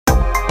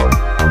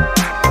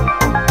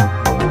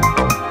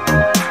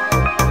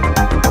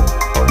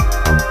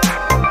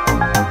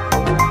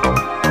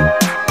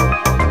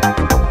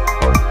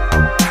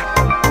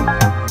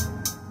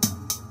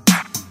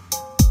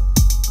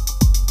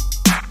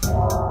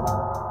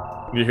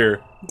You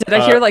hear. Did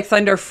I hear like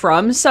thunder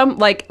from some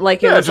like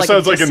it yeah, was it just like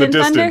sounds like in the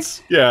distance.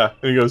 Thunder? Yeah,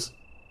 and he goes,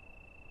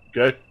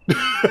 okay.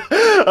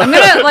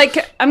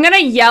 I'm gonna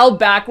yell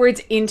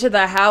backwards into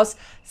the house.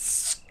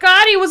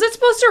 Scotty, was it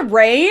supposed to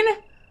rain?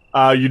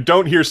 You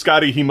don't hear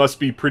Scotty. He must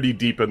be pretty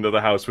deep into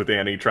the house with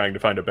Annie trying to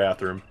find a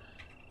bathroom.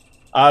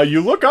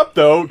 You look up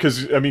though,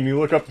 because I mean, you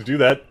look up to do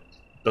that.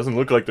 Doesn't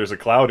look like there's a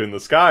cloud in the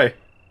sky.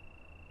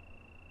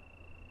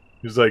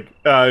 He's like,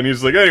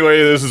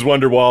 anyway, this is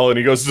Wonderwall, and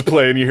he goes to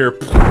play, and you hear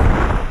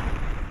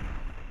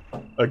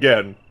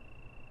again.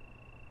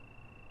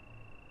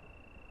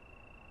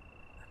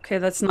 Okay,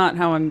 that's not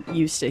how I'm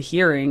used to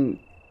hearing.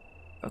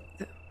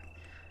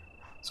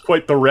 It's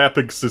quite the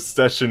rapid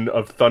succession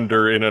of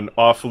thunder in an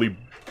awfully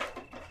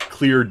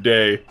clear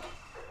day.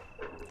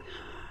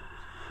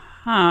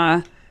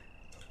 Huh.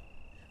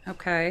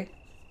 Okay.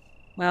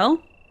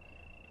 Well,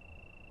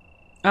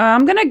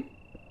 I'm gonna...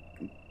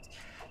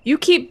 You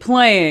keep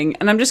playing,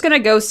 and I'm just gonna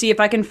go see if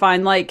I can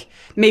find, like,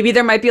 maybe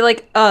there might be,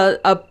 like,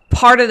 a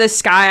part of the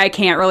sky I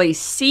can't really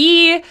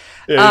see. Yeah,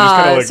 you're just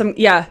kind of,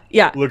 like,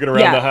 yeah. looking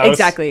around the house.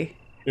 Exactly.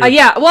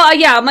 Yeah.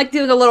 I'm, like,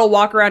 doing a little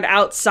walk around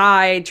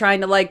outside,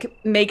 trying to, like,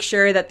 make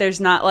sure that there's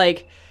not,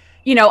 like,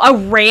 you know, a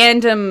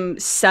random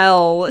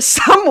cell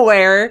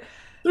somewhere.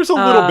 There's a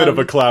little bit of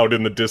a cloud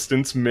in the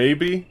distance,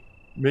 maybe.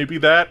 Maybe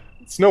that.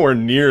 It's nowhere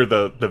near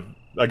the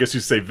I guess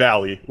you'd say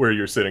valley where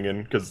you're sitting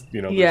in, because,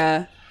 you know.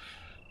 Yeah.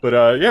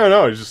 But, yeah,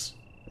 no, it's just...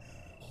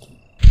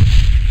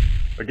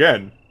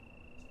 Again.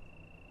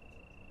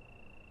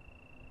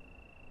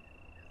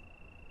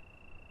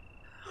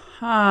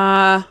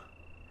 I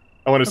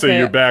want to say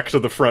you're back to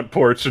the front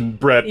porch, and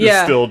Brett is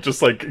still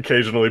just, like,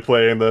 occasionally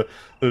playing the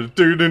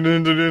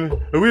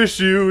I wish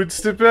you would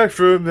step back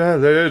from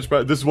that edge.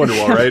 But this is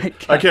Wonderwall, right?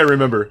 I can't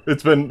remember.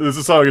 This is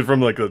a song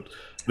from, like, the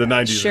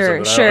 90s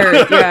or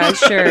something.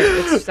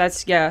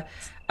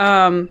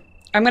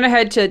 I'm gonna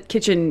head to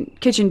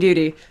kitchen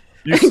duty.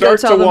 You start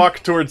to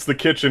walk towards the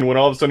kitchen when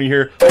all of a sudden you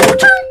hear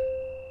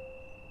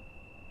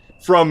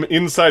from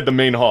inside the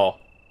main hall.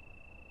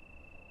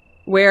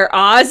 Where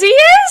Ozzy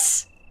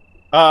is?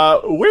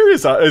 Where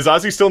is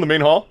Ozzy still in the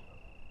main hall?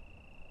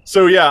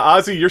 So yeah,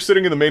 Ozzy, you're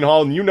sitting in the main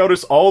hall and you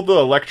notice all the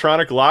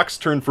electronic locks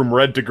turn from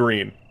red to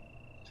green.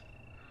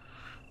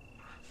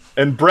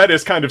 And Brett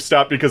is kind of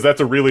stopped because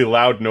that's a really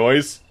loud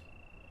noise.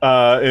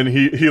 And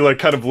he like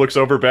kind of looks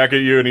over back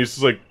at you and he's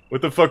just like,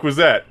 what the fuck was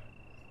that?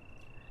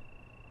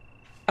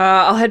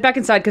 I'll head back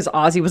inside because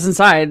Ozzy was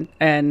inside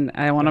and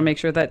I want to make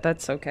sure that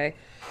that's okay.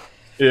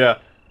 Yeah.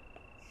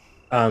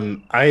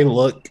 I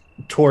look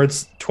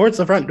towards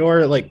the front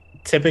door. Like,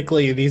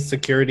 typically these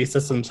security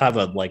systems have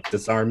a, like,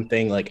 disarm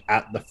thing, like,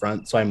 at the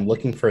front, so I'm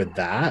looking for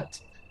that.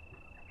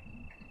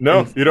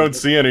 No, you don't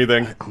see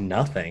anything.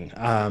 Nothing.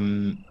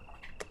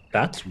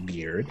 That's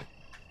weird.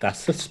 That's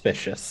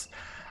suspicious.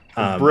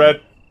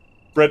 Brett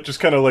just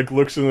kind of, like,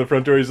 looks in the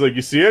front door. He's like,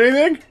 you see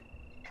anything?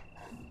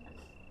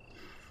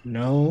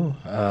 No.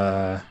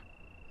 I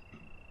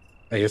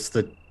guess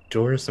the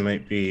doors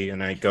might be,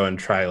 and I go and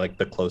try, like,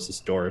 the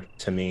closest door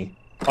to me.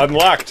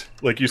 Unlocked.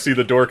 Like, you see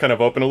the door kind of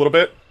open a little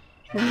bit.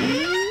 Did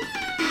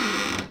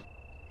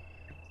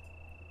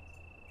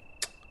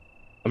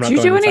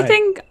you do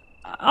anything,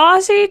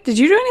 Ozzy? Did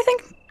you do anything?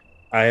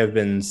 I have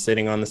been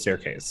sitting on the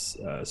staircase,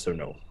 so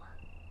no.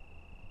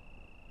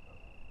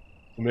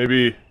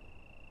 Maybe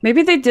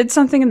they did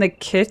something in the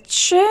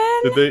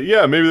kitchen? Did they?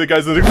 Yeah, maybe the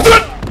guy's in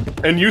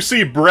the... And you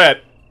see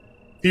Brett.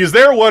 He's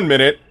there 1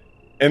 minute,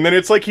 and then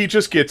it's like he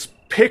just gets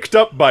picked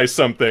up by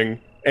something,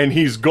 and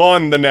he's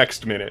gone the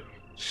next minute.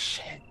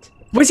 Shit.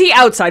 Was he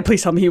outside?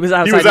 Please tell me he was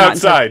outside. He was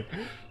outside.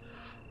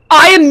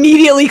 I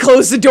immediately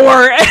closed the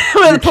door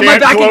and put my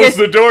back against... close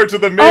the door to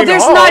the main hall. Oh,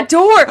 there's not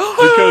door!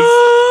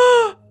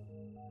 Because...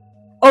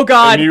 Oh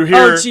god. And you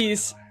hear, oh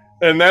jeez.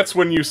 And that's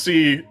when you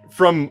see,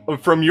 from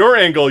your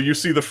angle, you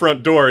see the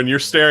front door, and you're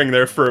staring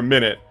there for a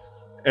minute.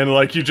 And,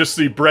 like, you just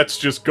see Brett's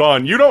just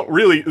gone. You don't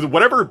really...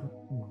 Whatever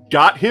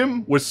got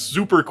him was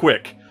super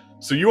quick.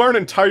 So you aren't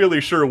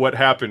entirely sure what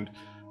happened.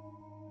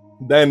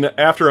 Then,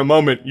 after a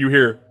moment,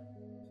 you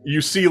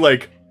see,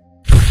 like...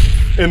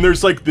 And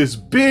there's, like, this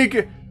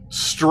big,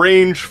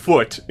 strange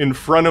foot in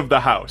front of the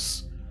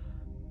house.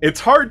 It's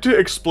hard to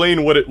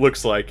explain what it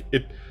looks like.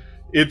 It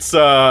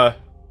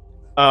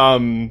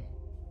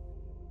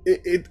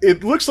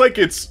looks like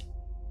it's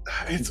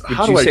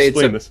how do I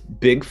explain this?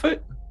 Bigfoot?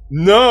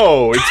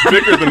 No, it's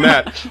bigger than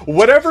that.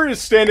 Whatever is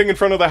standing in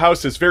front of the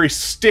house is very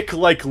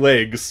stick-like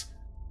legs,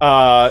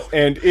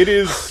 and it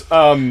is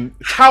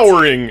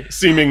towering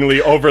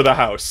seemingly over the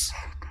house.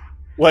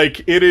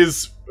 Like, it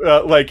is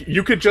like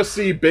you could just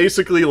see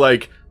basically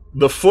like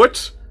the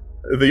foot,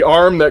 the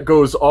arm that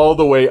goes all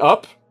the way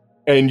up,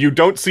 and you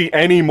don't see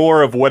any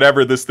more of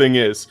whatever this thing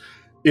is.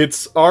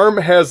 Its arm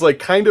has like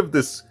kind of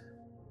this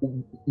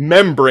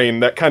membrane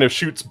that kind of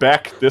shoots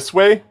back this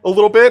way a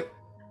little bit,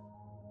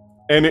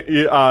 and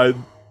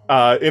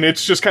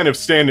it's just kind of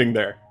standing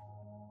there.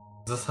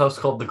 Is this house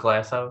called the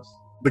Glass House?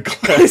 The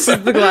glass. This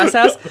is the Glass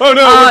House. Oh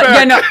no! We're back.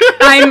 Yeah, no.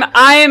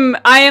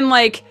 I am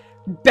like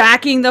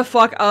backing the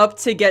fuck up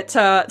to get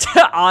to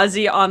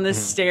Ozzy on the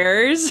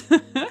stairs.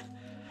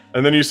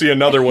 And then you see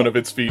another one of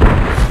its feet.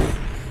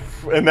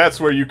 And that's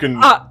where you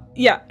can...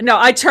 Yeah, no,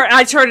 I turn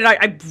and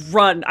I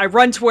run. I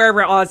run to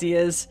wherever Ozzy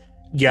is.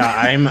 Yeah,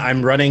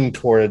 I'm running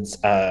towards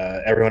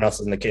everyone else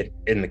in the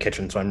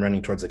kitchen, so I'm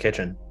running towards the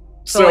kitchen.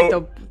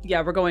 So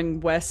we're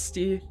going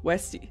westy.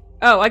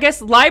 Oh, I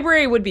guess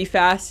library would be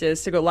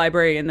fastest to go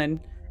library, and then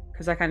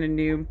because I kind of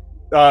knew.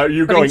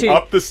 You going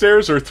up the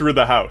stairs or through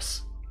the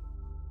house?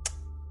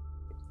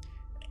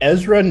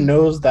 Ezra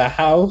knows the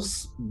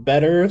house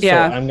better, so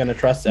I'm gonna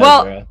trust Ezra.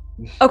 Well,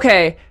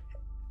 okay.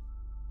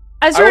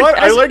 Ezra,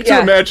 I like to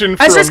imagine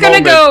for Ezra's a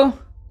moment, gonna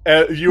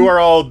go. You are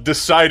all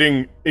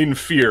deciding in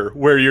fear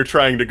where you're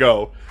trying to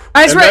go.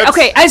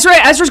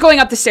 Ezra's going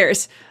up the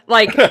stairs,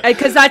 like,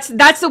 because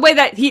that's the way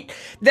that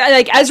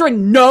Ezra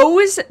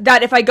knows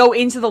that if I go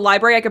into the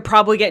library, I could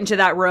probably get into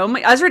that room.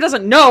 Ezra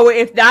doesn't know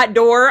if that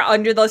door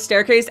under the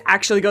staircase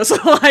actually goes to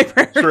the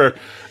library. Sure.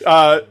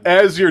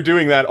 As you're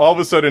doing that, all of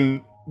a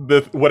sudden,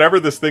 whatever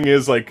this thing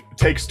is, like,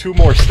 takes 2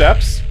 more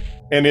steps,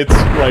 and it's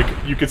like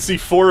you could see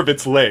 4 of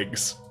its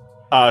legs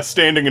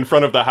standing in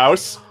front of the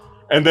house,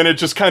 and then it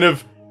just kind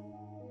of.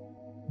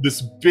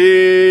 This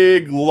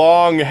big,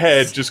 long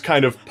head just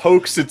kind of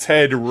pokes its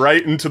head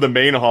right into the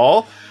main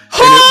hall.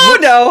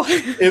 No!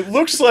 It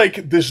looks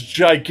like this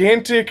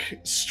gigantic,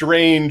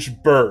 strange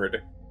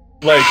bird.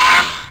 Like,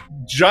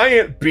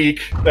 giant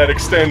beak that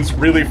extends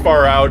really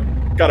far out,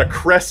 got a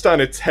crest on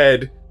its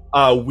head,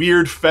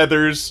 weird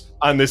feathers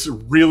on this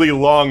really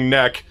long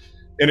neck,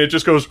 and it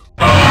just goes...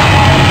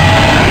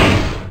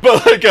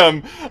 But like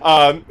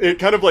it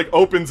kind of like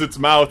opens its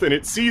mouth and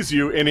it sees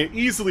you and it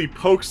easily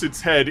pokes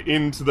its head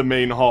into the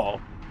main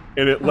hall,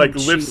 and it like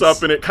lifts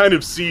up and it kind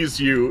of sees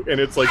you and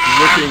it's like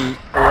looking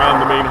around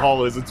the main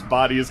hall as its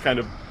body is kind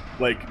of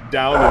like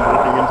down and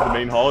looking into the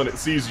main hall, and it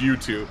sees you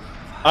two.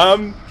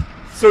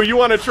 So you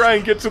want to try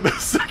and get to the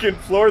second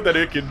floor that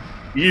it can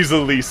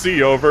easily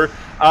see over.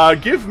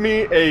 Give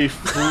me a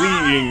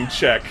fleeing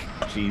check.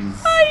 Jeez.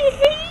 I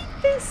hate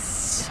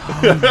this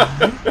so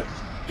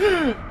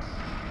much.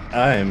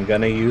 I'm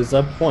gonna use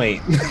a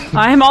point.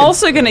 I'm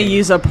also gonna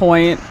use a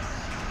point.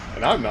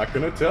 And I'm not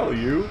gonna tell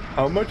you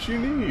how much you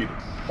need.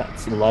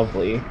 That's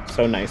lovely.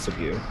 So nice of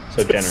you.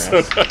 So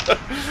generous.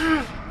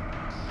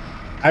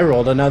 I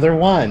rolled another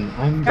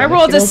 1. I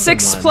rolled a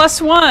 6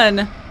 plus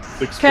 1.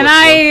 6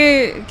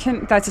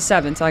 Can that's a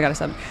 7, so I got a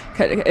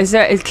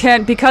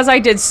 7. Because I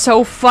did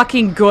so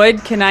fucking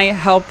good, can I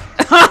help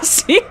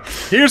Ozzy?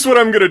 Here's what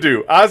I'm gonna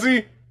do.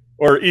 Ozzy,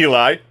 or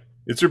Eli,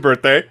 it's your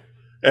birthday.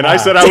 And I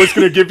said I was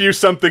going to give you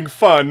something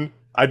fun.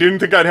 I didn't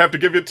think I'd have to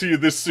give it to you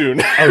this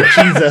soon. Oh,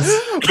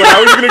 Jesus. But I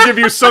was going to give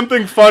you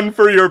something fun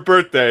for your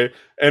birthday.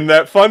 And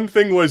that fun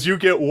thing was you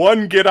get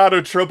 1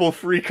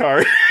 get-out-of-trouble-free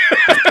card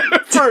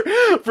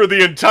for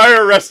the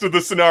entire rest of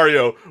the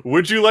scenario.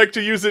 Would you like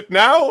to use it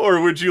now, or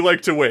would you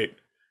like to wait?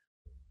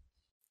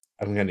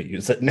 I'm going to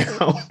use it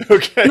now.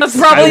 Okay. That's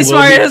probably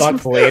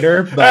smartest.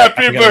 Later, but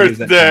Happy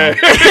birthday!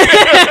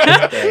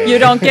 You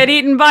don't get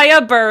eaten by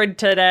a bird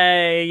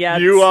today. Yes.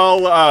 You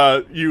all,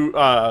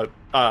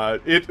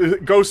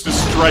 it goes to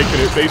strike,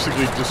 and it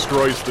basically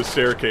destroys the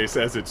staircase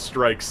as it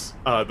strikes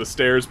the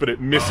stairs, but it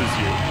misses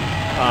you.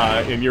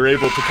 And you're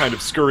able to kind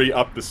of scurry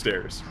up the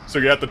stairs. So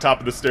you're at the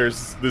top of the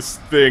stairs, this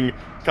thing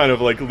kind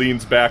of like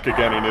leans back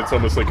again, and it's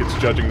almost like it's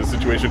judging the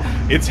situation.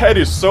 Its head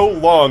is so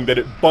long that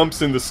it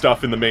bumps into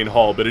stuff in the main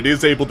hall, but it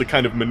is able to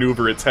kind of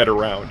maneuver its head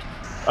around.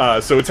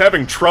 So it's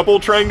having trouble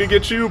trying to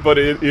get you, but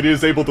it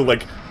is able to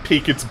like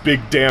peek its big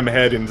damn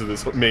head into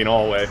this main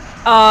hallway.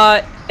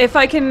 If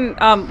I can,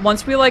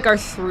 once we like are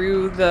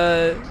through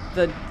the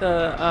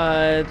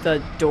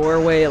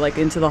doorway, like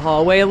into the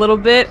hallway a little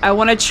bit, I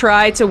want to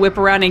try to whip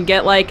around and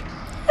get like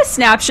a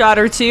snapshot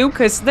or two,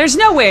 because there's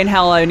no way in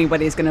hell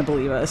anybody's gonna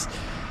believe us.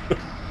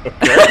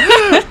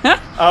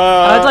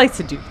 I'd like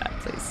to do that,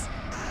 please.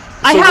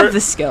 I have the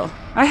skill.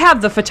 I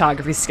have the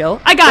photography skill.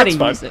 I gotta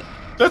use it.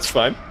 That's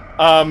fine.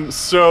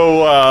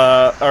 So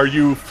are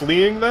you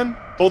fleeing then,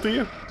 both of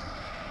you?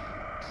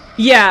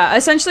 Yeah,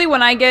 essentially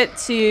when I get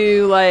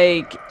to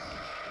like,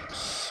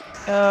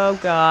 oh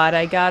god,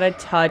 I gotta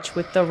touch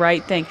with the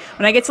right thing.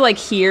 When I get to like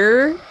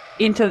here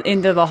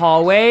into the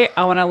hallway,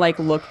 I want to like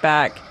look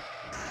back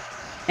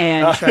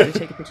and try to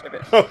take a picture of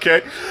it.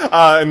 Okay.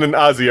 And then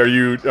Ozzy,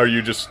 are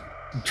you just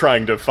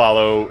trying to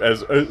follow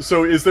as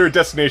so is there a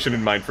destination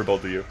in mind for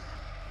both of you?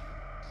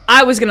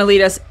 I was gonna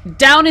lead us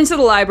down into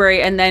the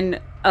library and then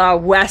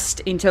west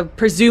into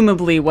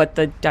presumably what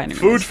the dining room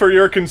Food is. for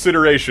your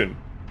consideration.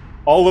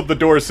 All of the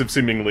doors have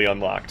seemingly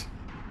unlocked.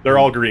 They're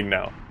all green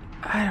now.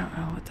 I don't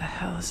know what the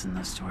hell is in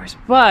those doors,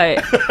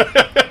 but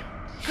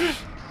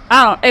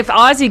I don't. If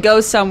Ozzy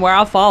goes somewhere,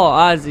 I'll follow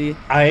Ozzy.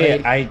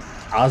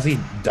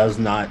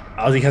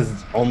 Ozzy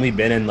has only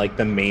been in like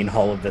the main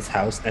hall of this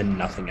house and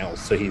nothing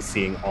else, so he's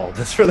seeing all of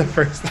this for the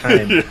first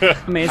time. Yeah.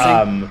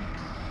 Amazing.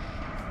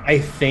 I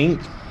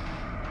think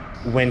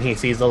when he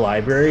sees the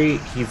library,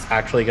 he's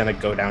actually gonna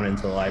go down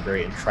into the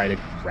library and try to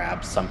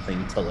grab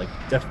something to like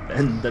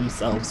defend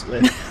themselves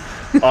with.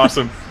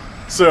 Awesome.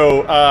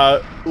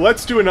 So,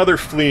 let's do another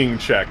fleeing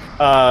check.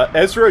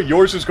 Ezra,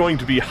 yours is going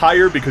to be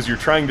higher because you're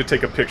trying to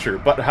take a picture.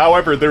 But,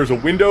 however, there's a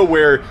window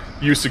where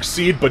you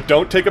succeed but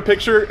don't take a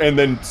picture, and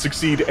then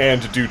succeed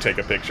and do take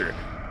a picture.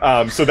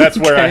 So that's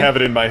where I have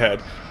it in my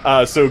head.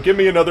 So give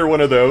me another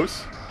one of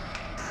those.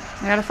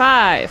 I got a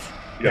 5.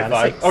 You got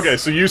Got a 5. 6. Okay,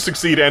 so you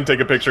succeed and take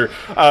a picture.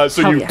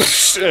 So Oh, you, yeah.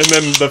 and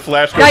then the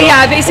flash goes Yeah, up.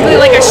 yeah, basically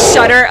like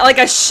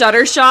a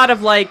shutter shot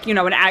of like, you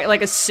know,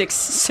 like a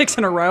six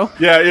in a row.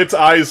 Yeah, its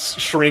eyes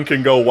shrink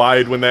and go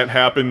wide when that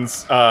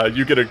happens.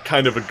 You get a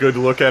kind of a good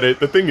look at it.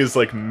 The thing is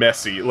like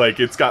messy.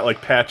 Like it's got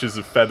like patches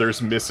of feathers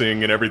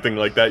missing and everything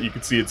like that. You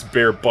can see its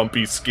bare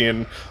bumpy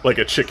skin, like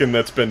a chicken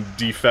that's been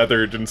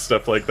defeathered and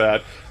stuff like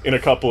that in a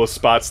couple of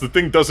spots. The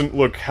thing doesn't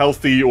look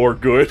healthy or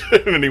good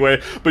in any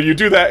way, but you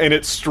do that and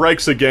it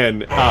strikes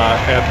again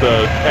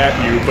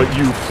at you, but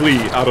you flee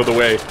out of the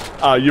way.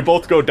 You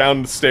both go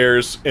down the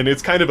stairs and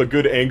it's kind of a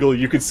good angle.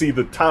 You can see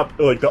the top,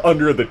 like the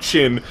under of the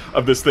chin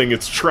of this thing.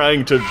 It's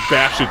trying to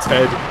bash its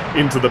head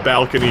into the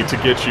balcony to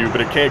get you,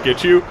 but it can't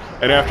get you.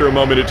 And after a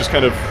moment, it just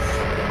kind of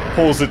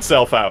pulls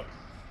itself out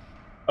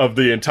of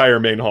the entire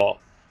main hall.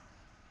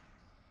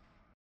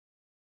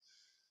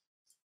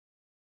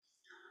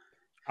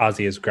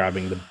 Ozzy is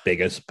grabbing the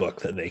biggest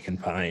book that they can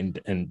find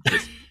and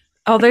just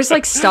Oh, there's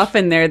like stuff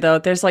in there though.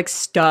 There's like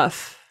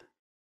stuff.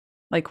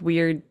 Like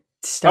weird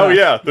stuff. Oh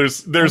yeah,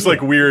 there's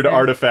like weird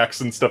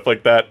artifacts and stuff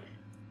like that.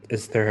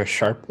 is there a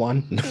sharp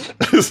one?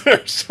 Is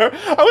there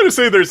I want to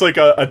say there's like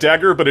a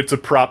dagger, but it's a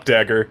prop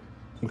dagger.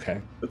 Okay.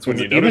 That's when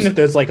you Even notice. if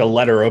there's like a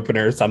letter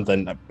opener or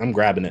something, I'm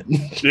grabbing it.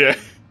 Yeah.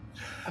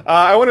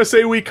 I want to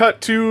say we cut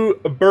to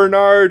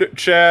Bernard,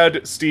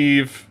 Chad,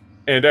 Steve,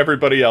 and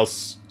everybody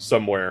else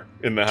somewhere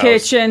in the house.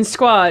 Kitchen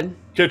squad.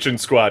 Kitchen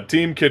squad.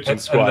 Team Kitchen And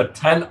the Squad.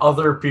 10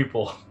 other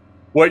people.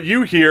 What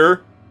you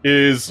hear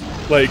is,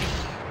 like,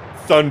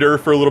 thunder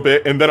for a little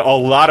bit, and then a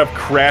lot of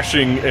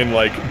crashing and,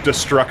 like,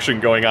 destruction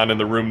going on in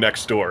the room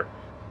next door.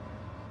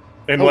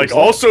 And, Oh, like, is that-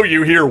 also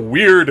you hear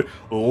weird,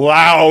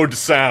 loud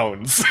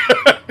sounds.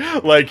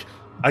 Like,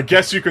 I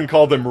guess you can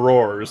call them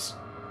roars.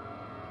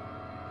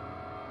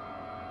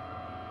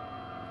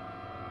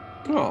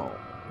 Oh.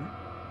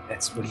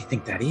 That's what do you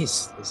think that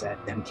is? Is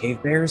that them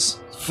cave bears?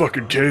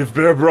 Fucking cave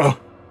bear, bro.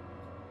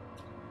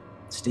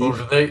 Steve?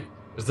 Oh,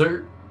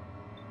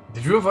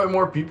 did you invite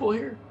more people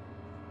here?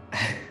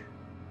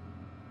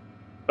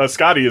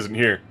 Scotty isn't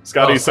here. Scotty's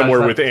Scotty's somewhere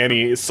not- with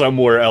Annie,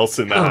 somewhere else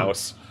in the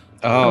house.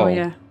 Oh,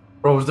 yeah.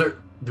 Bro,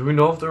 do we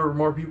know if there were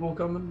more people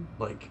coming?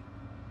 Like,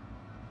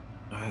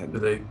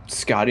 did they,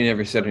 Scotty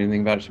never said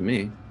anything about it to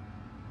me.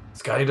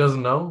 Scotty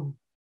doesn't know?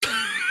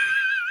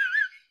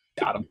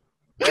 Got him.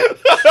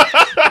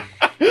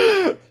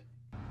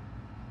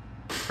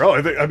 Bro,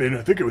 I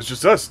think it was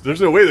just us. There's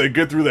no way they'd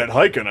get through that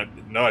hike in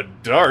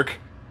not dark.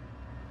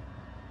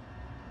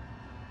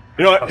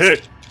 You know what?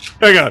 Hey,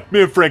 hang on.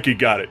 Me and Frankie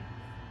got it.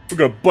 We're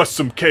gonna bust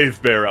some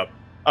cave bear up.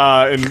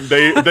 And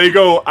they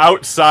go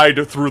outside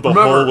through the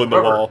Remember- hole in the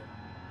remember. wall.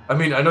 I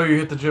mean, I know you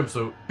hit the gym,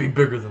 so be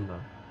bigger than them.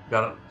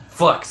 Gotta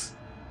flex.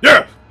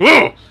 Yeah!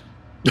 Whoa!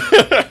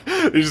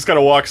 He just kind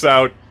of walks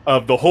out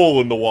of the hole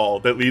in the wall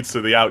that leads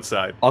to the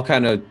outside. I'll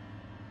kind of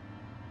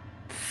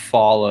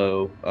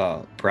follow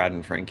Brad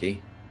and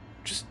Frankie,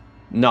 just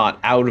not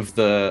out of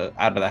the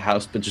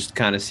house, but just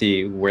kind of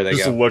see where they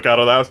Just go. look out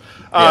of the house.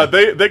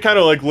 They kind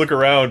of like look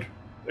around.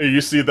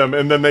 You see them,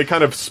 and then they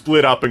kind of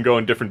split up and go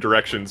in different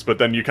directions. But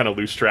then you kind of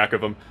lose track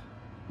of them.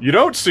 You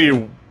don't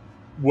see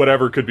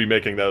whatever could be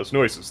making those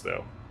noises,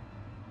 though.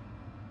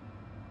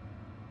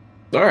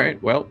 All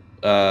right, well,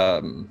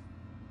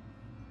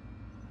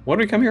 what do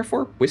we come here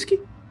for? Whiskey?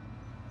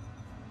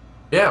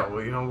 Yeah,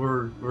 well, you know,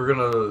 we're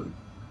gonna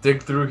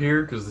dig through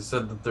here because they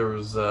said that there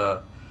was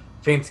a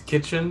fancy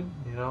kitchen.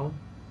 You know,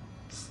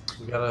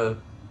 we got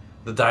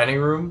the dining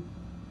room.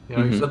 You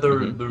know, you Mhm, said there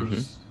mhm,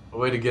 was a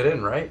way to get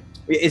in, right?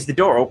 Is the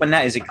door open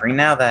now? Is it green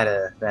now?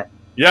 That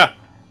Yeah,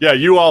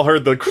 you all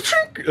heard the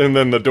and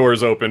then the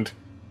doors opened.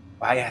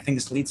 I think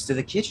this leads to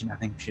the kitchen. I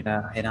think we should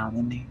head on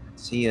in there and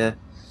see what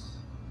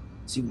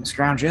we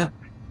scrounge up.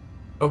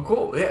 Oh,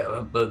 cool.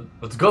 Yeah,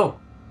 let's go,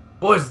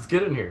 boys. Let's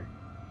get in here.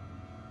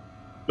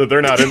 But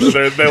they're not in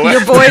there. They Your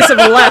left. boys have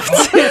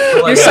left.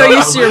 You're so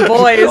used to your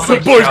boys.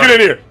 Boys, get in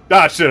here!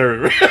 Ah, shit.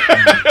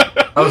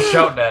 I was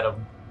shouting at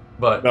them,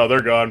 but No,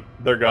 they're gone.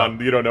 They're gone.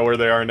 You don't know where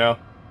they are now.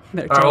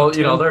 They're all right, well, dead,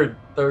 you know, too.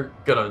 they're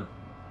gonna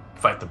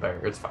fight the bear.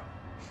 It's fine.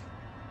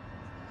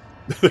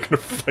 They're gonna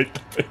fight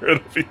the bear.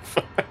 It'll be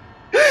fine.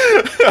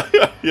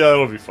 Yeah,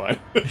 it'll be fine.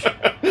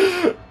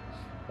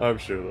 I'm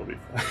sure they'll be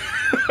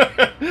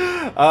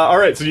fine. All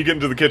right, so you get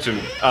into the kitchen.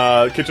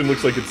 Kitchen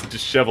looks like it's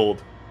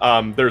disheveled.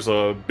 There's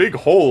a big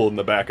hole in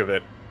the back of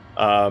it,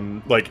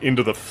 like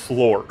into the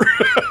floor.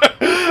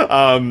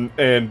 And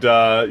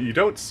you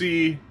don't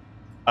see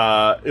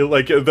all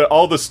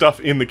the stuff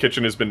in the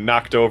kitchen has been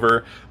knocked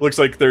over. Looks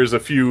like there's a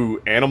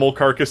few animal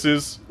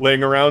carcasses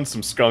laying around,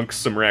 some skunks,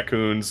 some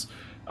raccoons,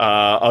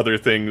 other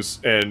things,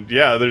 and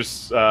yeah,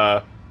 there's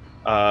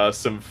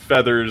some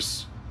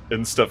feathers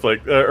and stuff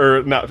like,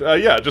 or not,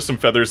 yeah, just some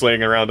feathers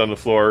laying around on the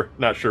floor.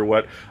 Not sure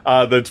what.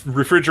 The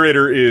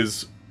refrigerator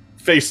is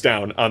face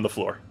down on the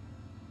floor.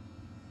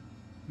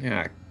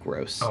 Yeah,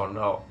 gross. Oh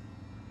no.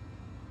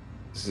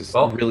 This is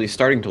Well- really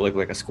starting to look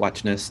like a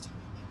Squatch nest.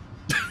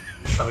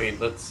 I mean,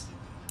 let's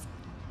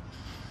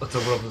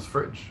open up this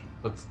fridge.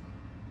 I'm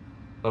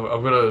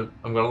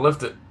gonna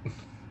lift it.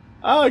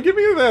 Give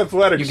me the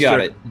athletics. You got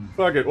check. it.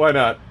 Fuck it, why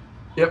not?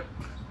 Yep.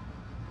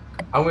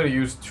 I'm gonna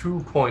use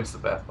 2 points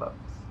of athletics.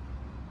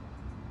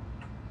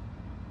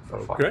 For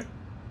fun. Okay.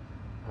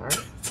 All right.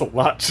 It's a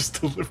lot just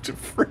to lift a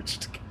fridge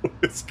to get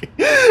whiskey.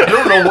 I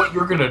don't know what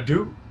you're gonna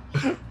do.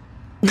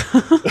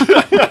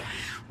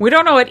 We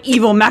don't know what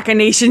evil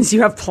machinations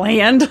you have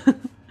planned.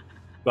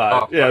 But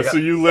Oh, yeah, I so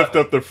got you lift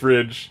 7. up the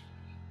fridge,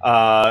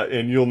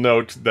 and you'll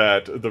note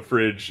that the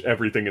fridge,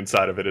 everything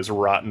inside of it is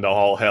rotten to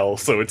all hell,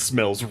 so it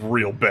smells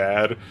real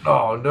bad.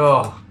 Oh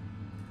no.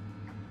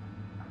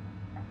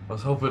 I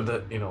was hoping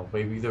that,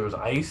 maybe there was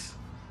ice.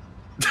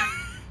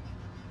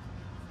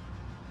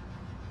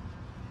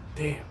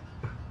 Damn.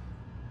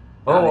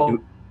 Oh, well.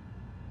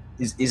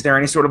 Is there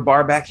any sort of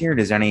bar back here?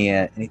 Is there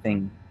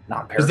anything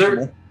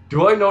non-perishable?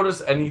 Do I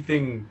notice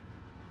anything?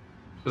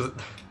 Is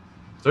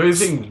there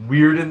anything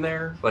weird in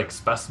there, like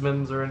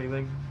specimens or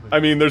anything? I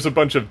mean, there's a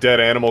bunch of dead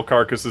animal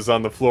carcasses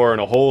on the floor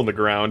and a hole in the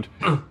ground.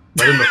 But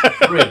in the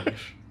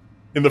fridge.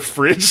 In the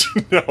fridge?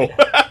 No.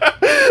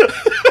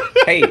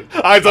 Hey,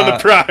 Eyes on the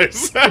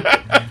prize.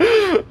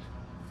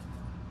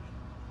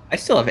 I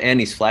still have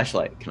Annie's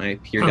flashlight. Can I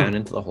peer down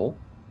into the hole?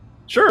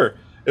 Sure.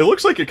 It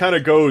looks like it kind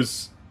of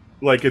goes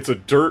like it's a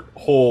dirt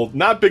hole,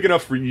 not big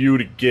enough for you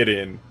to get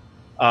in.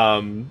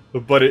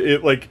 But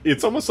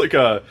it's almost like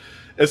a,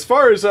 as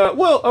far as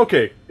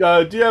okay.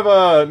 Do you have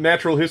a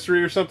natural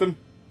history or something?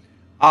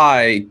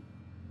 I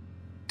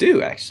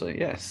do actually,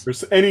 yes. Or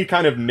any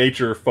kind of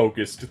nature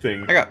focused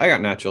thing? I got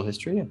natural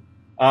history. Yeah.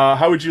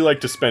 How would you like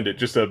to spend it?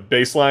 Just a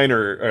baseline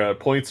or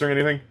points or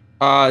anything?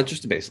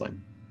 Just a baseline.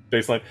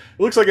 Baseline. It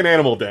looks like an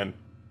animal den.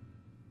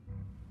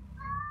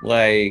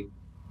 Like,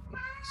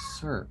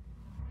 sir.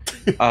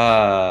 Like,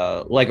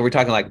 are we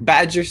talking like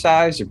badger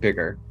size or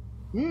bigger?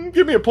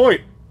 Give me a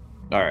point.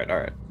 All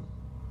right.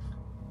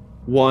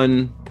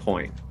 1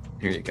 point.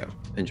 Here you go.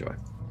 Enjoy.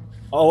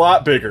 A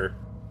lot bigger.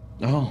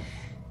 Oh,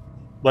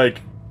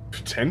 Like,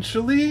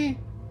 potentially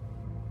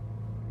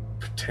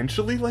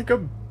like a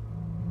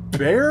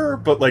bear,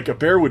 but like a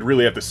bear would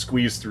really have to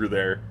squeeze through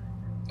there.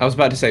 I was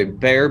about to say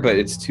bear, but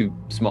it's too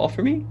small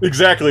for me.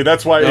 Exactly,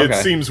 that's why it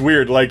Okay. seems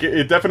weird. Like,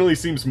 it definitely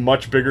seems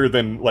much bigger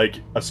than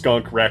like a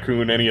skunk,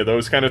 raccoon, any of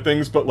those kind of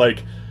things, but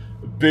like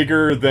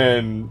bigger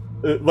than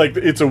like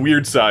it's a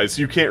weird size.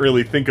 You can't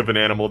really think of an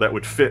animal that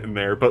would fit in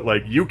there, but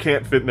like you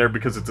can't fit in there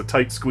because it's a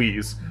tight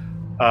squeeze.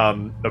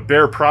 A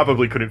bear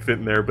probably couldn't fit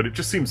in there, but it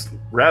just seems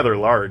rather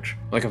large.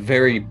 Like a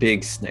very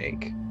big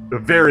snake. A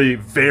very,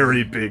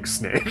 very big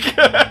snake.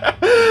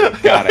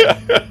 Got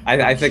it.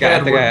 I think I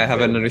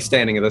have an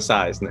understanding of the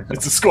size now.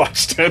 It's a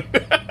Squatch den.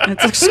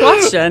 It's a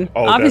Squatch den,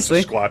 Oh, obviously.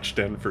 that's a Squatch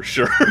den for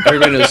sure.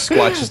 Everybody knows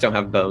Squatches don't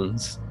have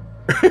bones.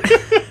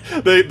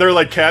 They're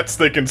like cats.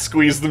 They can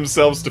squeeze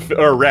themselves to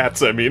or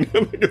rats. I mean,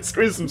 they can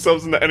squeeze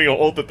themselves into any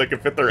hole that they can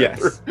fit their head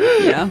Yes.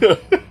 through. Yeah.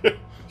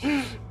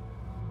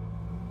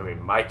 I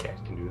mean, my cat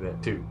can do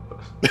that too.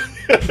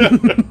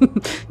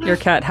 Your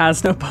cat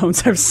has no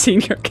bones. I've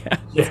seen your cat.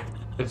 Yeah,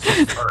 it's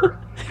just her.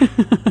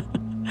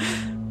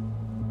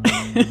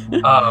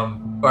 All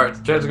right,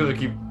 Chad's gonna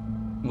keep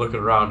looking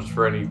around just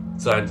for any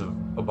signs of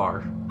a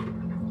bar.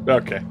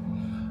 Okay.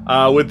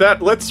 With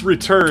that, let's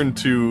return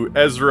to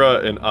Ezra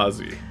and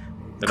Ozzy.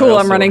 And I Cool.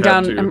 also I'm running had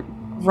down. to-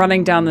 I'm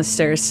running down the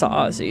stairs to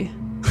Ozzy.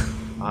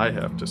 I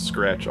have to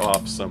scratch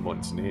off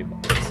someone's name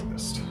on this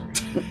list.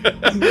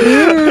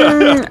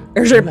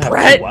 Is it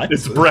Brett? What?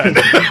 It's Brett.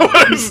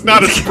 It's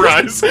not a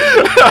surprise.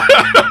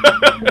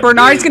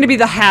 Bernard's going to be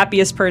the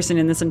happiest person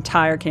in this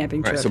entire camping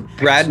All trip. right, so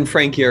Brad and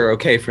Frankie are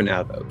okay for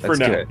now, though. That's For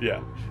now, good. yeah.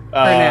 For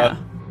now.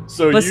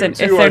 So Listen, you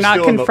two if are they're not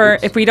still on the- confirmed,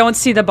 oops, if we don't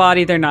see the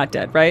body, they're not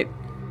dead, right?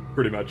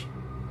 pretty much.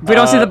 If we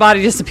don't see the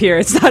body disappear,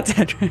 it's not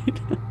dead, right?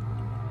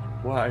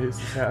 Why is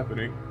this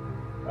happening?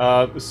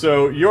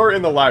 So you're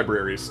in the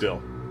library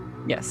still.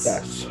 Yes.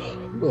 Yes.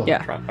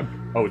 Yeah.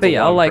 Oh, it's But a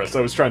yeah, long I'll, like- press.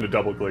 I was trying to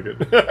double click it.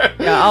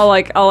 Yeah,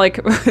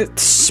 I'll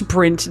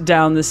sprint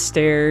down the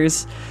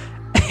stairs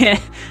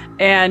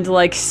and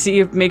like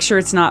make sure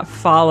it's not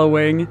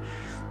following.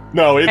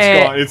 No, it's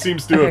gone. It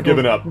seems to okay, have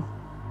given up.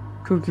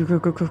 Cool.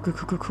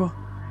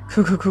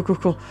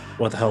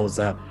 What the hell was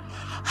that?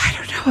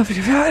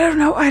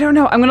 I don't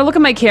know. I'm gonna look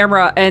at my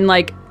camera and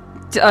like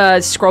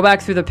scroll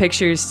back through the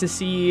pictures to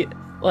see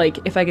like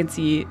if I can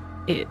see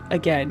it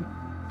again.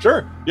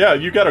 Sure. Yeah,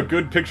 you got a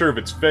good picture of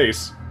its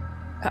face.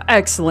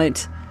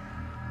 Excellent.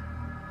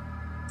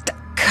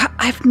 God,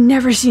 I've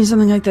never seen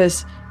something like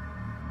this.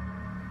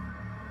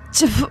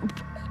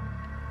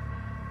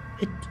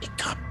 It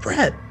got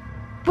Brett.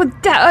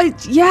 But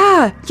that,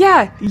 yeah,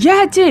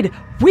 it did.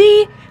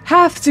 We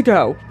have to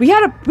go. We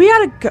gotta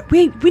go.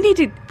 We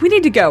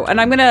need to go. And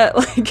I'm gonna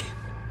like,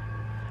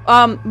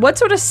 what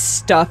sort of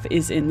stuff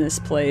is in this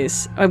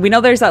place? We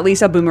know there's at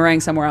least a boomerang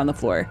somewhere on the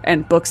floor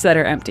and books that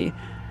are empty.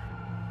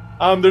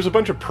 There's a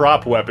bunch of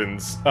prop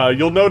weapons.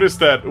 You'll notice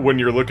that when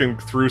you're looking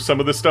through some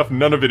of this stuff,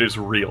 none of it is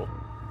real.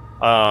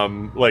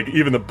 Like,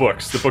 even the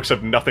books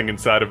have nothing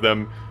inside of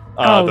them.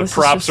 The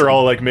props are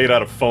all, like, made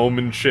out of foam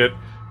and shit.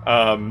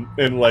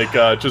 And, like,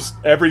 just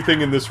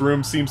everything in this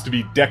room seems to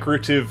be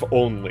decorative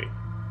only.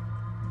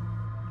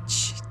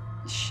 Shit.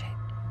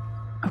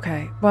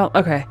 Okay, well,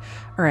 okay.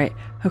 Alright,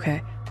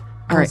 okay.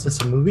 Alright. Is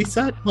this a movie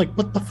set? Like,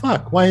 what the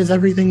fuck? Why is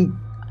everything...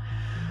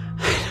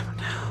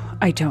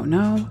 I don't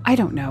know.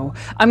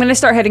 I'm gonna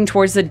start heading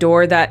towards the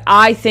door that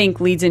I think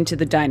leads into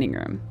the dining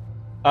room.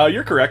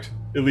 You're correct.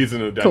 It leads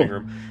into the dining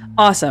room.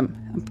 Awesome.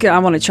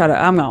 I'm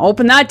gonna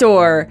open that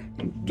door.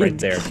 Right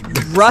there.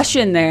 Rush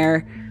in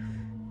there.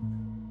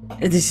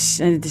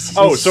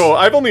 So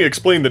I've only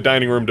explained the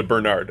dining room to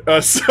Bernard.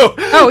 The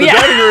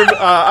dining room,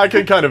 I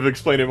can kind of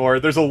explain it more.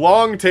 There's a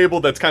long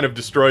table that's kind of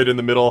destroyed in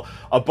the middle,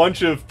 a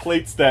bunch of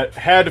plates that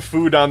had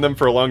food on them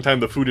for a long time.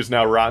 The food is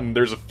now rotten.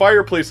 There's a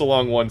fireplace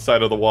along one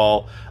side of the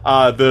wall.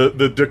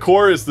 The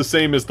decor is the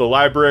same as the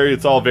library.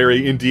 It's all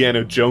very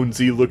Indiana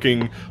Jonesy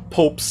looking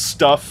pulp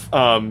stuff.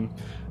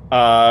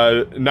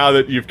 Now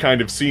that you've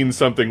kind of seen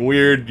something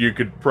weird, you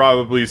could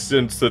probably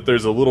sense that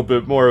there's a little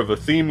bit more of a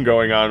theme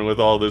going on with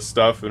all this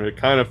stuff, and it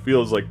kind of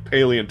feels like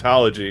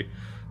paleontology.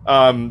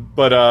 There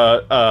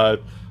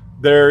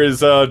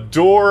is a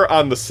door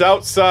on the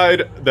south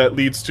side that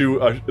leads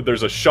to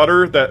there's a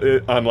shutter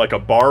that on like a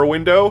bar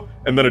window,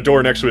 and then a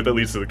door next to it that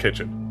leads to the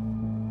kitchen.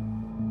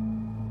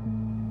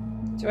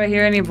 Do I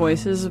hear any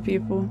voices of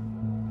people?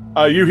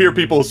 You hear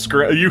people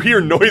you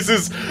hear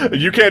noises.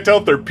 You can't tell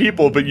if they're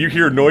people, but you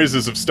hear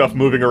noises of stuff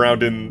moving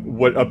around in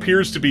what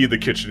appears to be the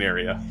kitchen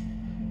area.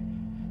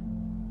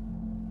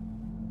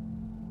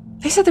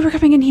 They said they were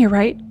coming in here,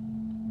 right?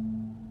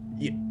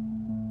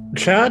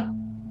 Chad?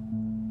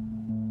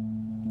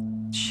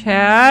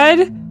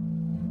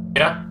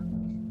 Yeah.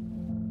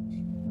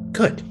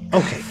 Good.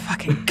 Okay.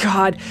 Fucking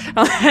God.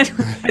 I'll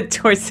head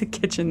towards the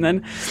kitchen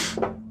then.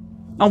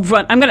 I'll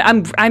run.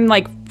 I'm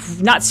like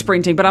not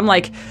sprinting, but I'm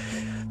like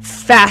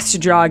fast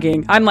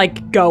jogging. I'm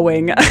like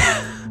going.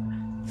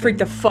 Freak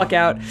the fuck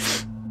out.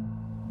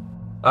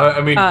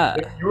 I mean,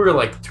 you were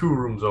like 2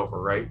 rooms over,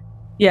 right?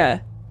 Yeah.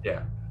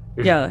 Yeah.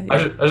 Yeah.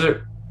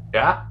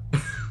 Yeah?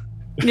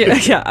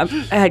 Yeah.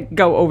 I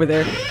go over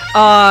there.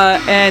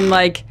 And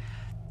like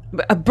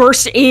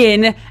burst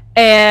in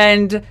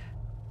and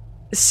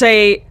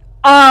say,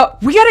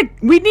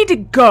 we need to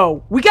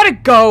go. We gotta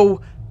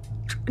go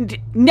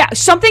now.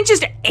 Something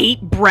just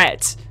ate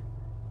Brett.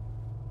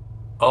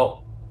 Oh.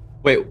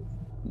 Wait,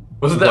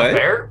 was it that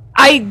bear?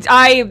 I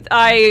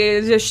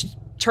just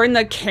turn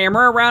the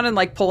camera around and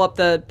like pull up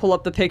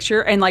the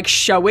picture and like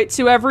show it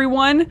to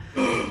everyone.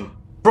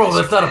 Bro,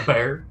 that's not a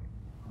bear.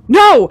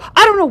 No,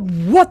 I don't know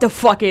what the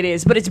fuck it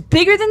is, but it's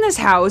bigger than this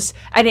house,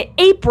 and it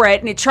ate Brett,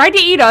 and it tried to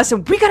eat us,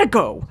 and we gotta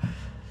go.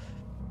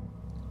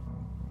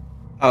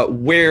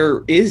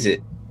 Where is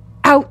it?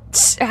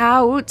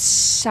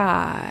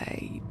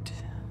 Outside.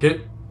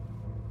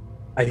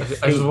 I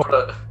just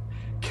wanna...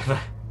 Can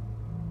I...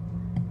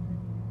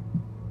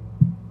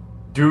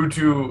 Due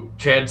to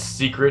Chad's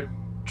secret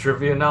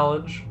trivia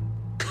knowledge...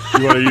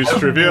 You want to use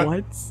trivia?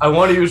 What? I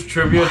want to use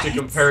trivia to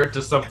compare it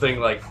to something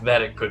like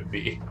that it could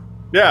be.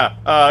 Yeah,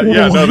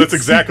 no, that's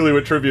exactly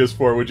what trivia is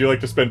for. Would you like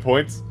to spend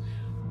points?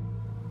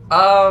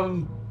 Yeah,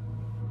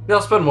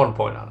 I'll spend 1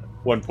 point on it.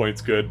 1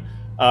 point's good.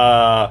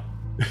 How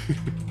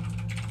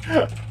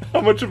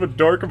much of a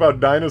dork about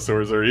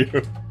dinosaurs are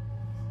you?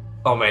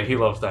 Oh man, he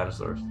loves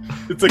dinosaurs.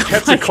 It's a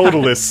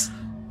Quetzalcoatlus.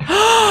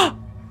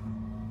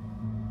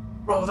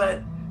 Bro,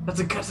 that's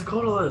a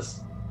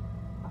Quetzalcoatlus.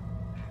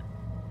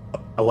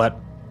 A what?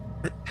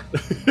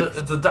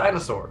 It's a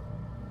dinosaur.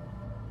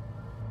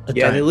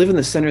 Yeah, they live in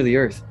the center of the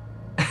earth.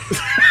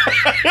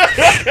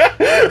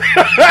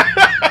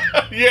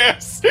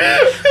 Yes.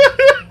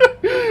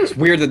 It's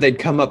weird that they'd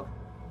come up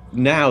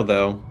now,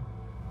 though.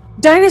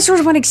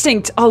 Dinosaurs went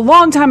extinct a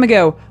long time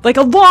ago. Like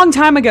a long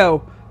time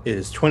ago. It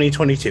is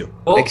 2022.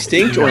 Well,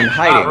 Extinct or in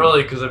hiding? Not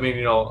really, because I mean,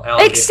 you know...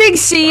 Extinct,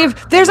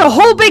 Steve! There's a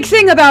whole big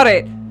thing about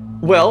it!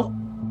 Well,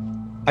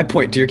 I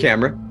point to your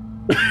camera.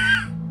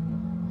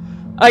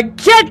 I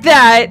get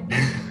that!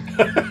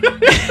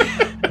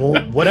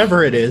 Well,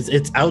 whatever it is,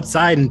 it's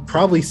outside and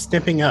probably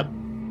snipping up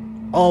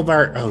all of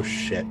our... Oh,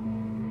 shit.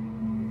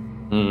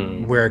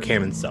 Where are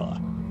Cam and Stella?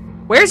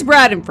 Where's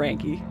Brad and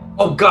Frankie?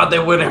 Oh god, they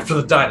went after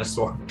the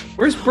dinosaur.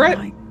 Where's Brett?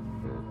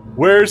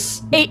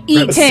 Where's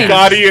Ethan.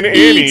 Scotty and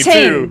Annie,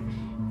 too?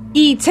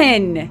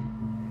 Ethan.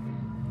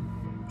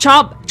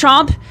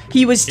 Chomp.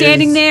 He was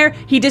standing there.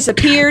 He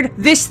disappeared.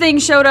 This thing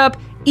showed up.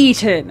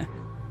 Ethan.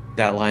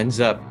 That lines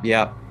up,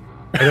 yeah.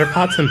 Are there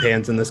pots and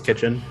pans in this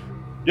kitchen?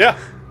 Yeah.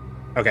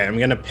 Okay, I'm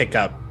gonna pick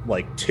up,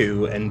 like,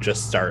 2 and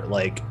just start,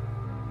 like,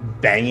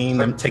 banging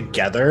them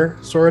together,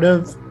 sort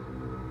of.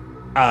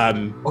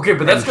 Okay,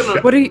 but that's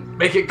gonna What are you...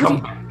 make it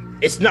come back.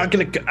 It's not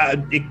gonna...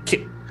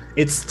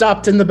 It's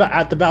stopped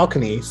at the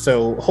balcony,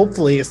 so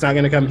hopefully it's not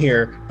going to come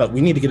here. But we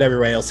need to get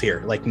everybody else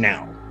here, like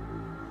now.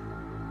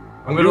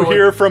 I'm You gonna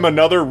hear from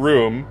another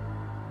room.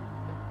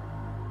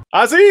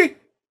 Ozzy?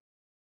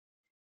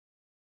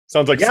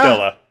 Sounds like Yeah.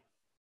 Stella.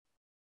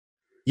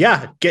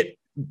 Yeah, get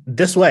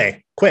this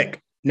way,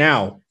 quick,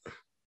 now.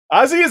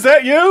 Ozzy, is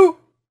that you?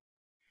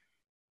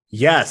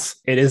 Yes,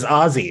 it is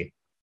Ozzy.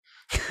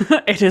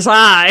 It is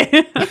I.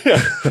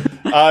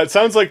 It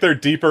sounds like they're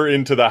deeper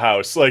into the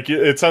house. Like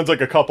it sounds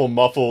like a couple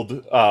muffled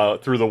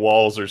through the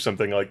walls or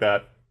something like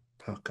that.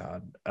 Oh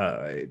God,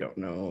 I don't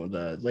know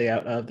the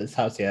layout of this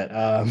house yet.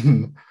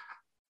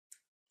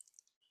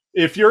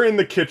 If you're in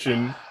the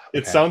kitchen, it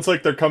Okay. sounds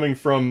like they're coming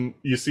from.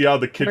 You see how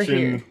the Over kitchen?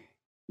 here.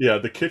 Yeah,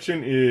 the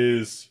kitchen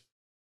is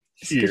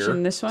Is here.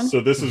 kitchen this one? So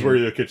this is where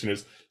the kitchen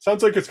is.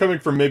 Sounds like it's coming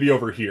from maybe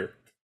over here.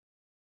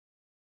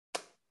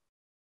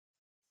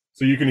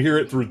 So you can hear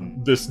it through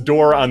this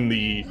door on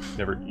the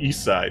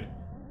east side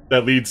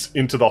that leads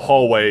into the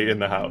hallway in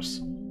the house.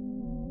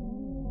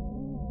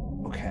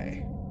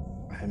 Okay,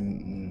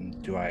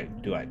 do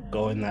I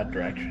go in that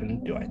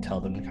direction? Do I tell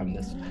them to come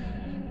this?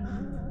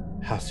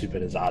 How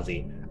stupid is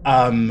Ozzy?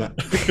 I'm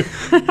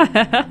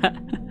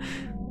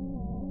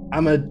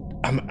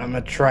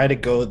gonna try to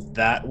go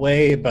that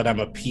way, but I'm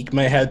gonna peek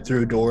my head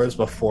through doors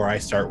before I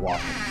start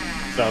walking.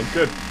 Sounds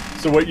good.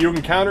 So what you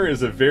encounter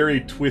is a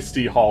very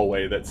twisty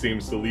hallway that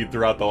seems to lead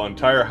throughout the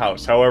entire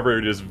house. However,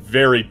 it is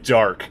very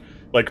dark,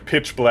 like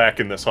pitch black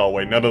in this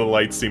hallway. None of the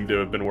lights seem to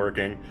have been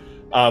working.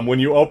 When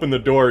you open the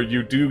door,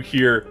 you do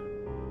hear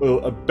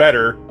a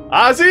better,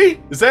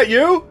 Ozzy? Is that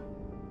you?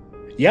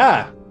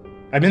 Yeah,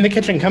 I'm in the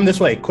kitchen. Come this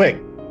way, quick.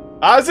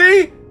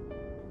 Ozzy?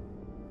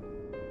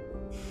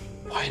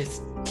 Why does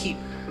it keep?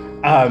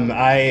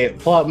 I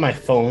pull out my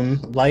phone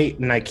light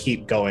and I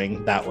keep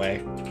going that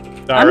way.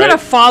 I'm gonna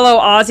follow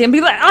Ozzy and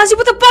be like, Ozzy,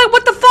 what the fuck?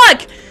 What the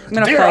fuck? I'm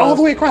gonna They're follow. all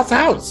the way across the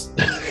house.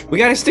 We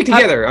gotta stick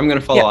together. I'm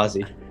gonna follow yeah.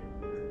 Ozzy.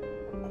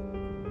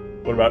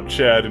 What about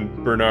Chad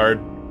and Bernard?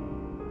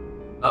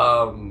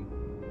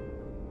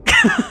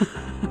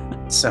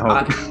 So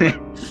I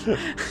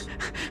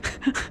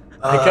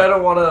kind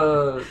of want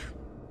to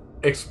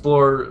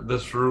explore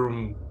this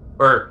room,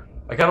 or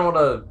I kind of want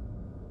to.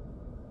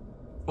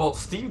 Well,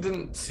 Steve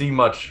didn't see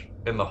much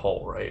in the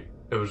hole, right?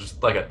 It was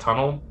just like a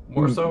tunnel,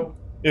 more so.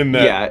 In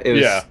that, Yeah, it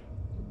was- yeah.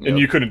 And Yep.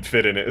 you couldn't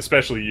fit in it,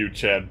 especially you,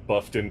 Chad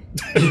Buffton.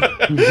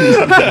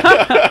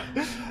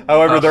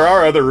 However, there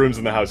are other rooms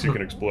in the house you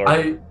can explore.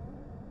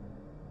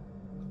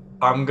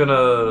 I'm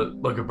gonna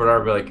look at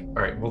Bernard and be like,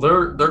 all right, well,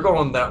 they're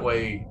going that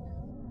way.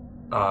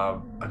 I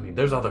mean,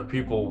 there's other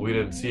people we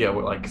didn't see yet,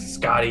 like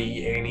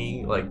Scotty,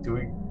 Annie. Like,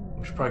 we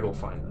should probably go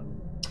find them.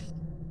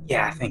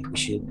 yeah, I think we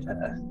should.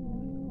 I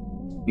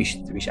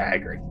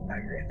agree. I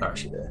think we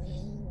should.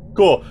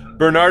 Cool.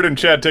 Bernard and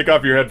Chad, take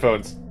off your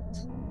headphones.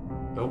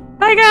 Nope.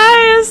 Bye,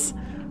 guys.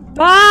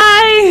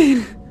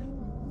 Bye.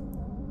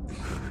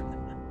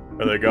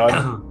 Are they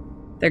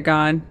gone? They're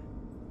gone.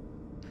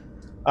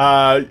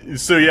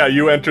 So yeah,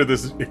 you enter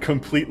this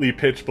completely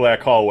pitch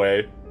black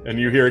hallway, and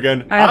you hear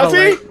again, I have a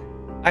Ozzy? light.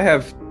 I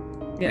have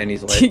Yeah.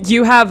 Annie's light.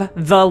 You have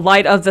the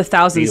light of the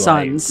thousand The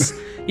light. suns.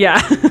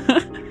 Yeah.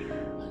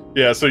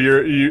 Yeah, so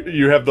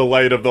you have the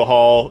light of the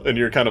hall, and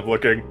you're kind of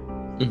looking.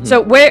 Mhm. So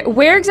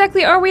where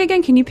exactly are we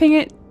again? Can you ping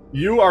it?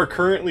 You are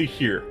currently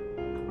here,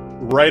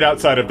 right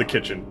outside of the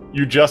kitchen.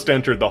 You just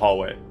entered the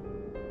hallway.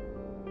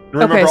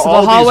 Remember, Okay, so the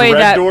all hallway these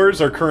red that-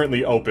 doors are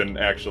currently open,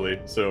 actually.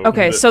 So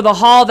Okay, so the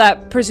hall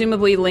that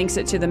presumably links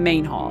it to the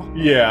main hall.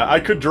 yeah, I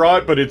could draw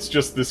it, but it's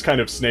just this kind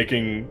of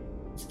snaking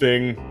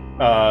thing.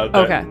 That,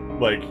 Okay.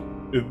 Like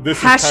this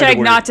is kind Hashtag of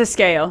where, not to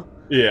scale.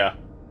 Yeah,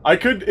 I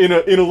could in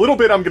a little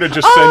bit. I'm gonna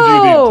just send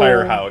you the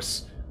entire Oh!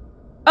 house.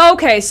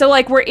 Okay, so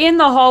like we're in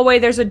the hallway.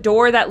 There's a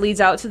door that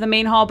leads out to the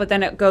main hall, but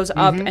then it goes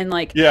up Mhm. and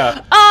like. Yeah.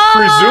 Oh!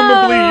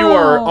 Presumably, you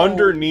are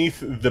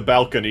underneath the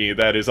balcony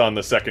that is on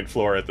the second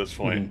floor at this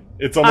point.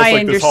 It's almost I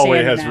like this hallway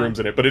understand has that. rooms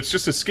in it, but it's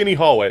just a skinny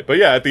hallway. But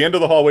yeah, at the end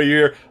of the hallway, you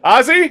hear,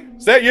 Ozzy?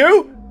 Is that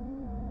you?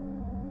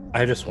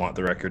 I just want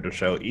the record to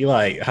show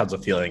Eli has a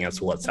feeling as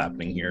to what's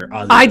happening here.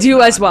 Ozzy I does do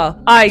not. as well.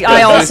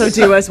 I also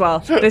do as well.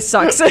 This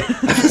sucks.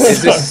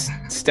 Is this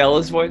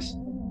Stella's voice?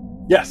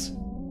 Yes.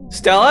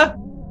 Stella?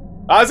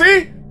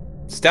 Ozzy?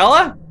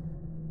 Stella?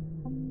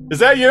 Is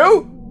that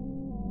you?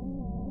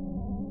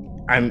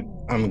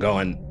 I'm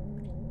going.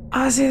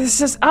 Ozzy,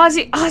 this is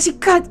Ozzy.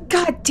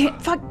 God damn,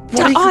 fuck. What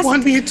do you Ozzy,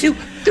 want me to do?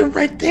 They're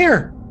right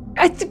there.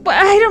 I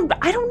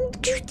don't.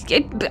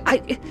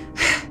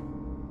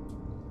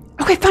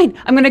 Okay, fine.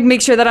 I'm gonna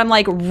make sure that I'm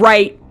like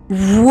right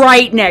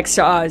next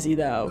to Ozzy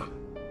though.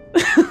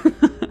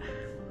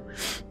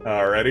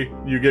 Alrighty.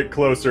 You get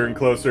closer and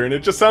closer, and it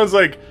just sounds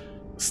like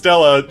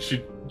Stella,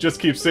 she just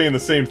keeps saying the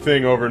same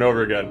thing over and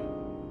over again.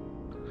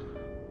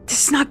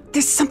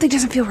 Something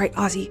doesn't feel right,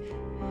 Ozzy.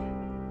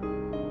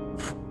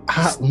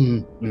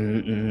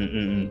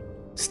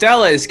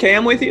 Stella, is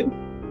Cam with you?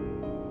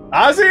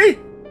 Ozzy?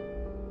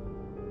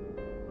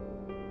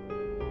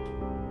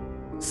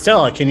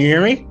 Stella, can you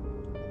hear me?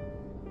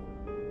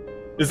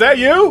 Is that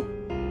you?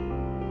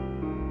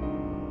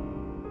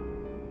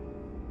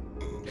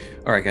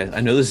 All right, guys.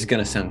 I know this is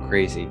gonna sound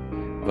crazy,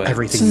 but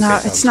Everything It's you say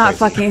not. sounds It's not crazy.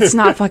 fucking. It's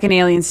not fucking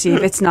alien,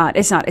 Steve. It's not.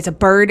 It's not. It's a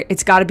bird.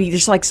 It's got to be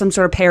just like some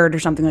sort of parrot or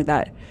something like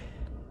that.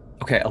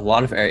 okay, a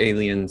lot of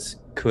aliens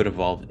could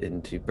evolve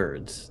into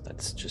birds.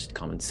 That's just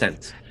common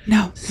sense.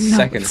 No.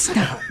 Second.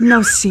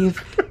 No,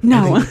 Steve. I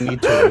No. think you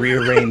need to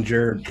rearrange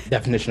your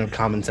definition of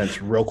common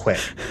sense real quick.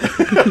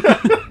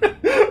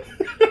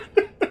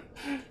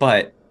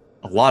 But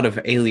a lot of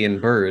alien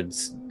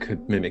birds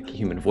could mimic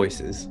human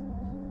voices,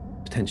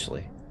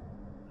 potentially.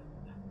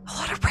 A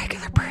lot of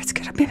regular birds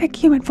could mimic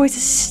human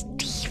voices,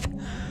 Steve.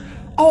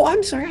 Oh,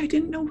 I'm sorry. I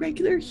didn't know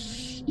regular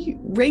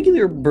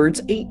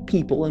birds ate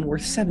people and were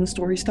 7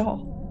 stories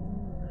tall.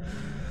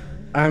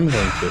 I'm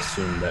going to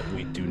assume that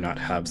we do not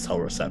have cell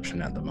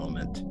reception at the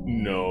moment.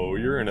 No,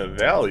 you're in a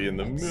valley in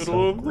the middle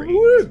so of the great.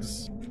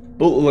 woods.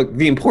 Well, look,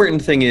 the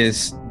important thing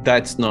is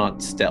that's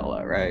not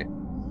Stella, right?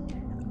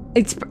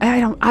 It's. I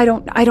don't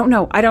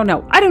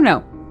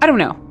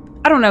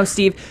know,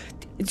 Steve.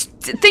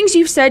 Things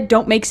you've said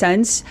don't make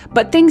sense,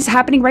 but things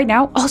happening right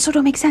now also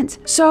don't make sense.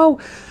 So,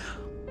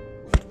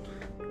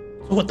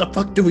 What the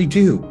fuck do we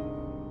do?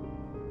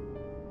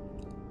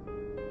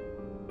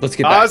 Let's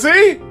get back.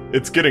 Ozzy,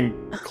 it's getting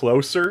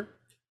closer.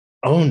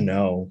 Oh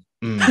no.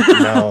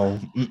 No.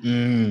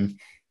 Mm-mm.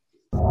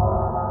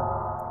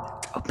 oh,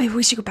 maybe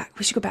we should go back.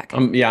 We should go back.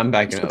 Yeah, I'm We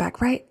backing should up. go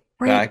back. Right.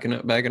 Backing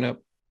up.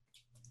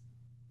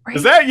 Right.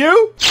 Is that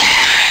you?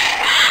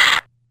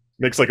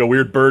 Makes like a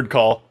weird bird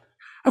call.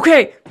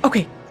 Okay. We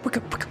gotta go.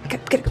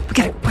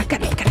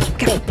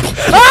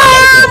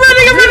 Ah! I'm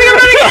running.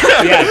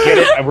 Yeah, get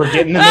it. We're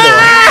getting in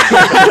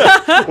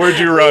the door. Where'd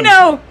you run?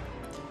 No.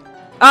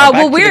 Back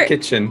Well, to we're. the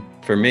kitchen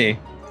for me.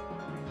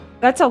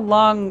 That's a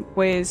long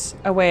ways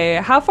away.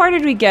 How far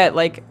did we get?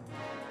 Like,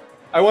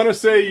 I want to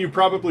say you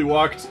probably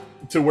walked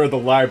to where the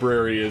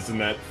library is in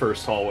that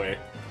first hallway.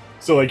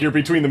 So like you're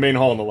between the main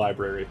hall and the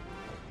library.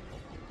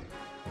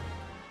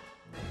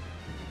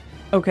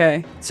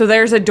 okay. So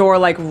there's a door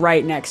like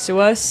right next to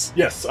us.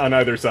 Yes, on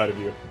either side of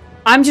you.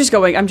 I'm just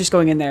going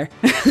in there.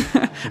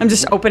 I'm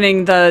just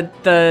opening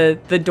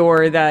the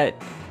door that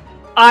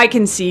I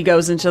can see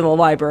goes into the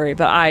library,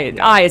 but I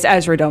as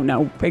Ezra don't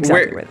know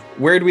exactly where.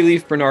 Where'd we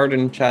leave Bernard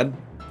and Chad?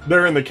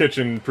 They're in the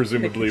kitchen,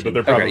 presumably, but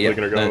they're probably yeah.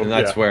 gonna go. Then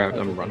that's yeah. where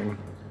I'm running.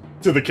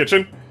 To the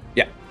kitchen.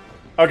 Yeah.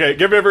 Okay,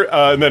 give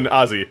and then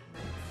Ozzy.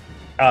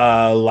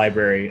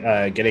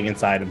 Library, getting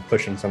inside and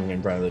pushing something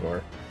in front of the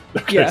door.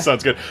 Okay, Yeah.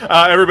 sounds good.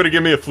 Everybody,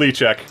 give me a flea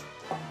check.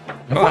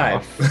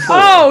 5.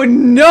 Oh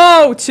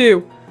no,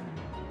 2.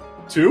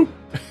 2.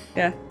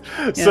 Yeah.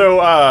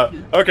 So,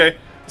 okay.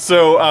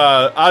 So,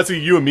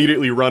 Ozzy, you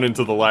immediately run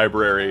into the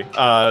library.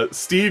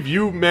 Steve,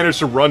 you manage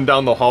to run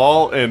down the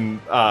hall, and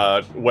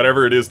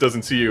whatever it is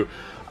doesn't see you.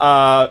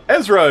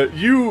 Ezra,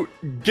 you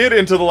get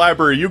into the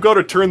library, you go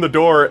to turn the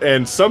door,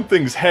 and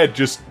something's head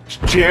just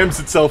jams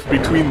itself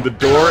between the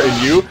door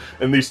and you,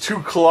 and these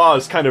 2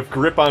 claws kind of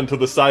grip onto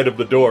the side of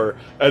the door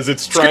as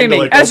it's trying Screaming.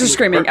 to, like... Ezra's open-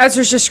 screaming.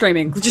 Ezra's just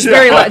screaming. Just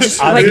very loud.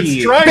 Just like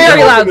It's trying to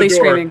very open loudly the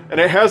door, screaming. and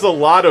it has a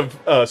lot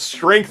of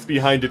strength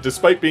behind it,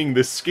 despite being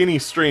this skinny,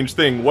 strange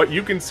thing. What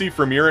you can see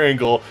from your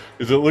angle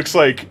is it looks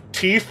like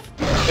teeth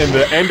and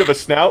the end of a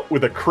snout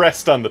with a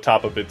crest on the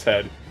top of its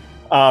head.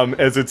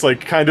 As it's like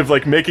kind of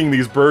like making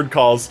these bird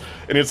calls,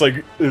 and it's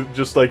like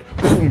just like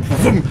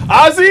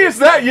Ozzy, is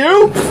that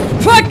you?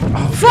 Fuck!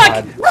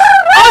 God.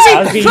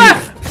 Ozzy! Ozzy- Fuck!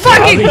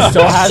 Fucking Ozzy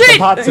still has the shit!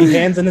 pots and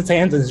pans in his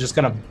hands and is just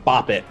gonna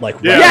bop it like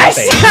Yeah. right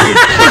in the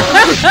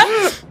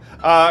face.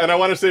 And I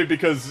want to say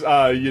because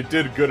you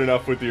did good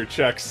enough with your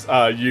checks,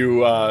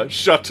 you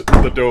shut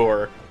the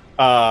door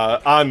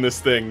on this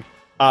thing,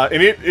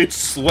 and it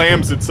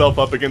slams itself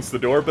up against the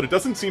door, but it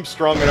doesn't seem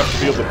strong enough to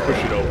be able to push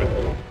it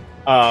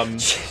open.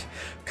 Shit.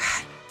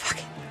 God,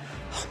 fucking.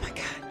 Oh my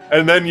god.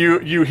 And then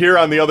you hear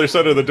on the other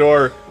side of the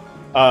door,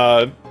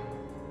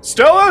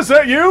 Stella, is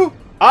that you?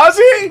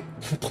 Ozzy?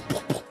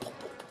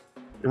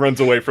 He runs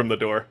away from the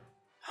door.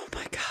 Oh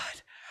my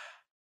god.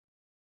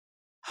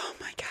 Oh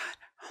my god.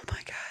 Oh my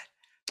god.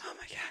 Oh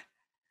my god.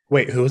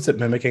 Wait, who was it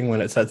mimicking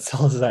when it said,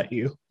 "Cell, is that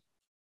you"?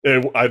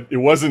 It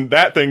wasn't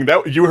that thing.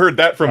 That you heard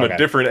that from a Okay.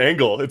 different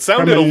angle. It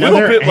sounded a From little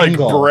another bit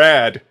angle. like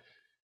Brad.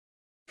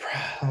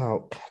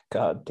 Oh,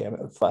 god damn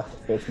it. Fuck,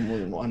 there's more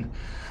than one.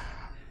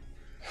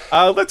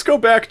 Let's go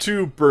back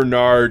to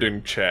Bernard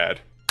and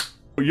Chad.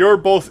 You're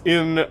both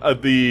in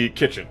the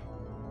kitchen.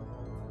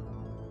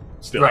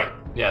 Still. Right.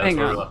 Yeah, that's Hang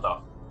where we on. left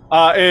off.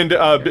 And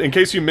in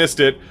case you missed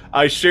it,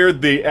 I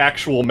shared the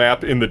actual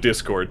map in the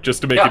Discord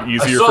just to make Yeah, it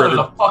easier I saw for there's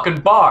everyone. a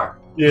fucking bar.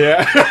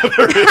 Yeah,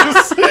 there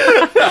is.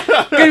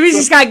 Good, we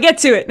just gotta get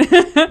to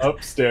it.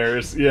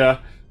 Upstairs, yeah.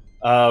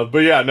 But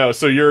yeah, no,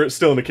 so you're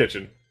still in the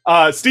kitchen.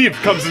 Steve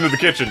comes into the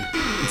kitchen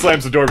and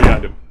slams the door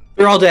behind him.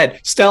 They're all dead.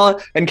 Stella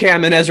and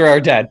Cam and Ezra are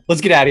dead.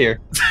 Let's get out of here.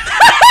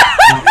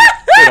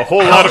 Made a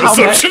whole lot of How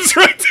much- assumptions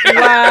right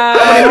there.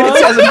 How many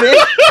minutes Wow. has it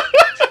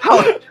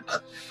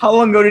been? How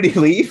long ago did he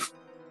leave?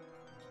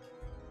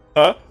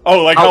 Huh?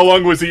 Oh, like how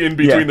long was he in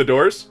between Yeah. the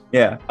doors?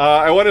 Yeah.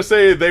 I want to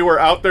say they were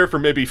out there for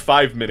maybe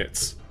 5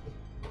 minutes.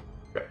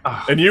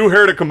 Ah, And you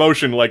heard a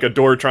commotion like a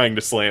door trying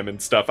to slam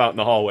and stuff out in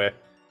the hallway.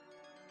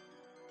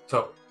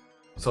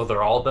 So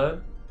they're all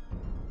dead?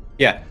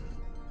 Yeah.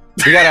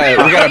 We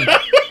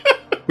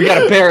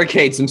gotta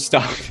barricade some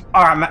stuff.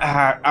 All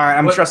right,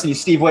 I'm What- trusting you,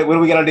 Steve. What do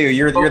we gotta do?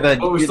 You're the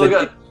But we still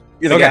got.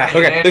 you're the Okay, guy.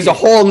 okay. There's a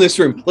hole in this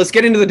room. Let's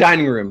get into the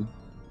dining room.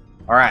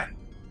 All right.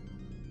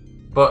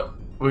 But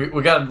we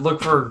gotta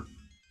look for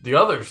the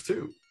others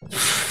too.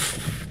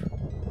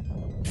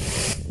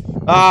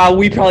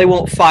 We probably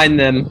won't find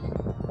them.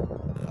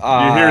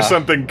 You hear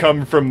something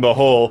come from the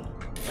hole.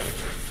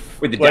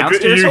 With the Like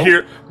downstairs you hole?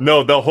 hear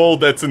no, the hole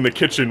that's in the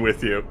kitchen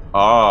with you.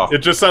 Oh. It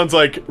just sounds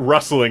like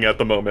rustling at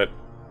the moment.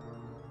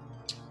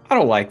 I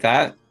don't like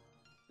that.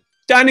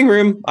 Dining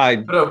room. I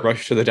No.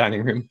 rush to the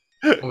dining room.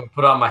 I'm gonna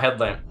put on my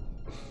headlamp.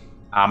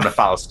 I'm gonna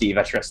follow Steve.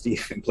 I trust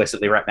Steve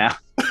implicitly right now.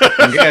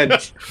 I'm good.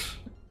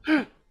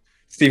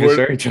 Steve is What-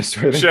 very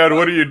trustworthy. Chad,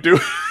 what are you doing?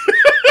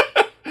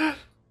 I'm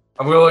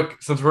gonna look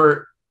since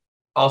we're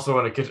also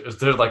in a kitchen. Is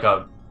there like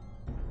a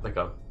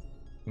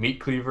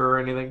meat cleaver or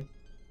anything?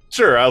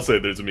 Sure, I'll say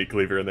there's a meat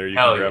cleaver in there you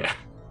Hell can grab. yeah!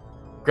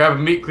 Grab a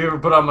meat cleaver,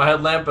 put on my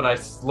headlamp, and I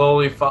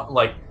slowly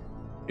I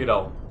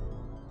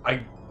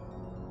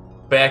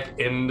back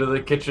into the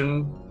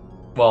kitchen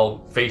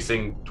while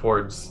facing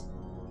towards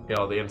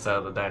the inside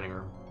of the dining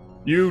room.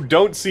 You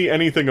don't see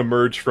anything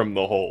emerge from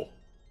the hole.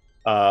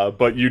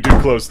 But you do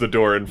close the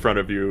door in front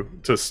of you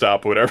to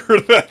stop whatever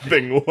that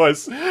thing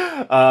was.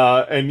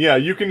 And yeah,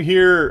 you can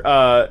hear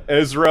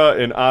Ezra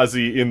and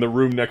Ozzy in the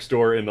room next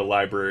door in the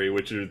library,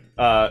 which is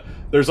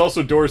there's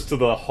also doors to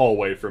the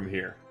hallway from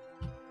here.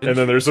 And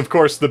then there's of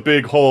course the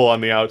big hole on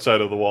the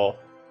outside of the wall.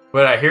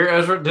 Wait, I hear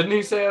Ezra. Didn't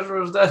he say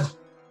Ezra was dead?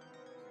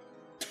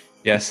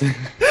 Yes.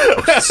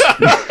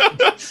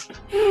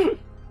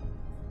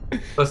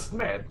 Listen,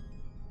 man.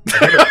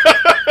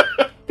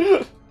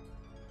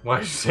 Why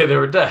did you say they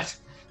were dead?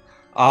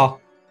 Oh,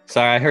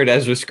 sorry. I heard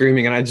Ezra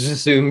screaming, and I just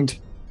assumed.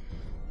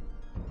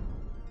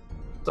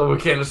 So we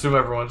can't assume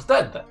everyone's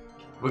dead then.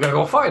 We gotta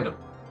go find them.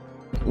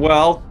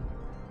 Well,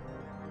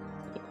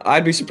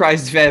 I'd be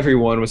surprised if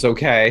everyone was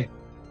okay.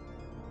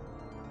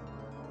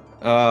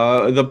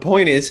 The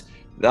point is,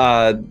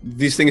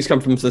 these things come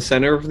from the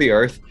center of the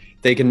earth.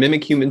 They can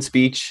mimic human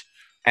speech,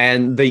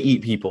 and they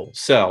eat people.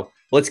 So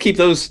let's keep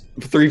those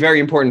three very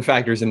important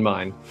factors in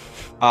mind.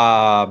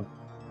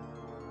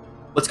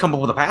 Let's come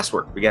up with a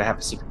password. We gotta have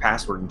a secret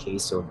password in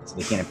case so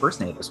they can't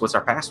impersonate us. What's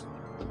our password?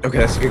 Okay,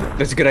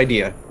 that's a good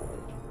idea.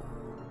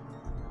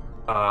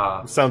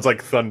 Sounds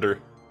like thunder.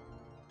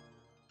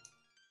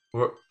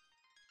 We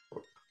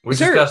Is just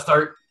there- gotta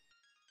start.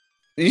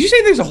 Did you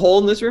say there's a hole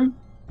in this room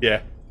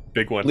Yeah,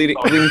 big one. leading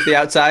to the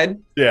outside?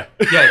 Yeah.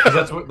 Yeah,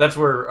 because that's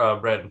where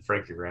Brad and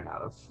Frankie ran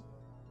out of.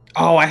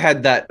 Oh, I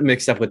had that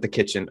mixed up with the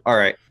kitchen. All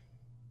right,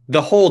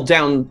 the hole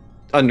down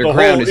The underground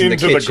hole is in the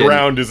into kitchen. the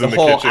ground is in the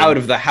hole kitchen. out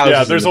of the house.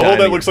 Yeah, is in there's the a hole that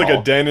dining looks like hall.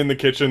 a den in the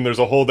kitchen. There's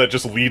a hole that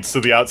just leads to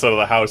the outside of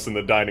the house in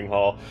the dining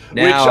hall.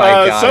 Now which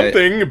I got it.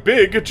 something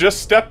big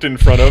just stepped in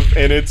front of,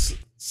 and it's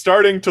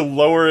starting to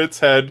lower its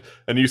head,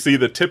 and you see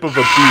the tip of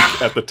a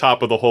beak at the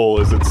top of the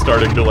hole as it's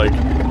starting to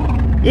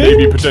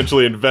maybe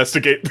potentially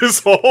investigate this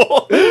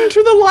hole.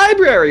 Enter the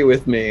library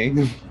with me.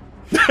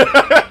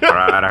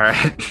 All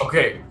right.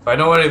 Okay, if I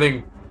know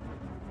anything,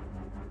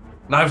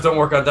 knives don't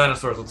work on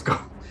dinosaurs. Let's go.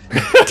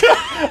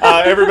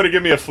 Everybody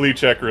give me a flea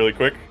check really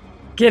quick.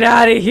 Get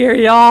out of here,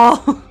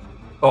 y'all.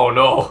 Oh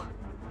no.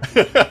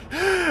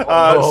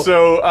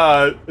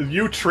 So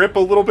you trip a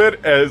little bit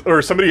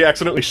or somebody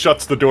accidentally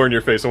shuts the door in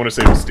your face. I want to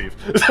say it was Steve.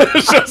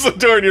 Shuts the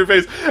door in your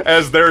face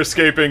as they're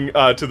escaping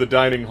to the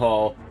dining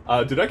hall.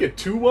 Did I get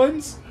 2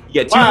 ones?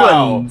 Yeah, 2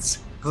 Wow. ones.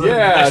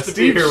 Yeah, Nice to be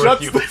Steve here with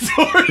shuts you. the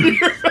door in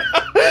your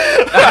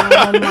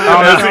Oh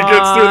my as he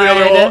gets through the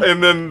other God. hole,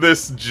 and then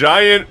this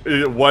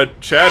giant, what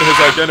Chad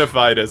has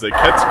identified as a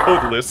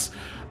Quetzalcoatlus,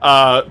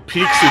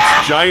 peeks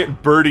its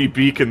giant birdie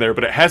beak in there,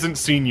 but it hasn't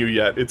seen you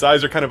yet. Its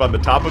eyes are kind of on the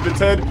top of its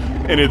head,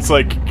 and it's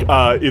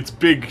its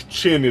big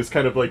chin is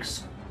kind of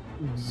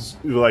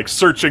like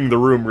searching the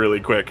room really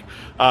quick.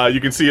 You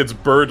can see its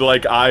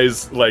bird-like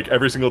eyes,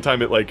 every single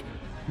time it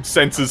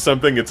senses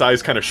something, its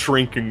eyes kind of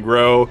shrink and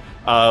grow,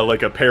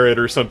 like a parrot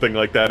or something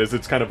like that, as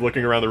it's kind of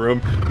looking around the room,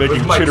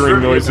 making my chittering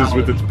trivia noises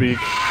with knowledge. its beak.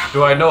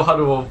 Do I know how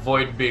to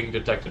avoid being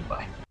detected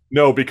by?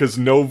 No, because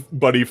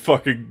nobody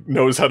fucking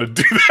knows how to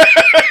do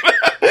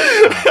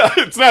that.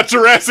 It's not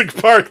Jurassic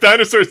Park.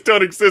 Dinosaurs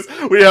don't exist.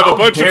 We have a How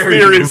bunch of dare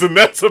theories, you. and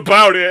that's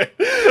about it.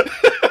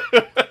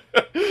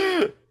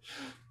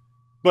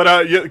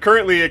 But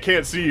currently it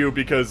can't see you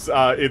because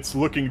it's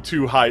looking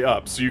too high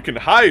up. So you can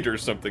hide or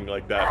something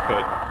like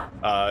that,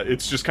 but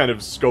it's just kind of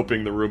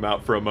scoping the room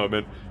out for a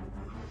moment.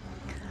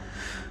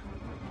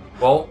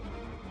 Well,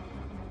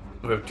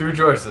 we have 2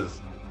 choices: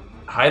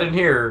 hide in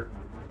here,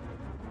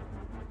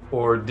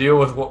 or deal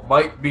with what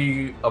might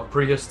be a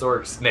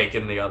prehistoric snake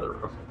in the other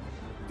room.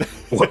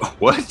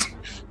 What?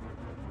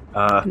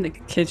 In the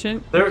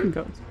kitchen? There- You can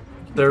go.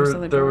 There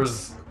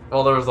There's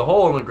other was a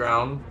hole in the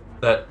ground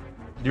that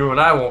you and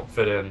I won't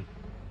fit in.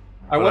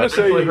 I But want to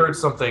definitely say, heard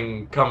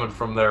something coming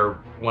from there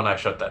when I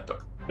shut that door.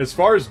 as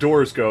far as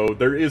doors go,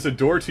 there is a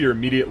door to your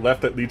immediate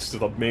left that leads to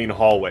the main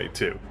hallway,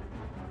 too.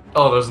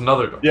 Oh, there's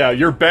another door. Yeah,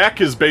 your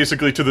back is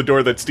basically to the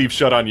door that Steve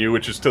shut on you,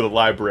 which is to the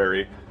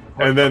library.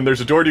 And then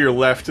there's a door to your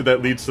left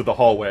that leads to the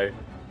hallway.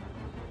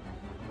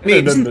 I mean,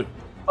 And then the,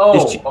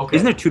 Okay.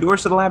 Isn't there 2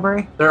 doors to the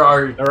library? There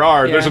are.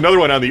 there's Yeah. another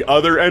one on the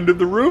other end of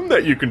the room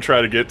that you can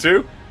try to get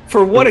to.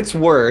 for what it's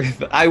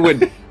worth, I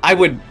would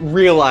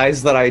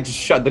realize that I just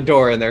shut the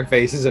door in their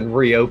faces and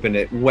reopen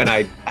it when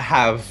I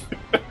have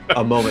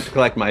a moment to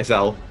collect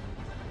myself.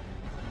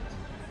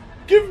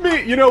 Give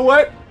me, you know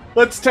what?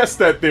 Let's test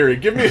that theory.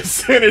 Give me a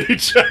sanity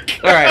check.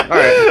 All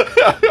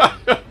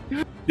right.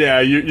 Yeah,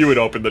 you would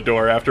open the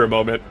door after a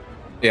moment.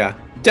 Yeah,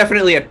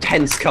 definitely a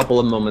tense couple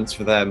of moments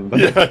for them. But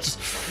Yeah.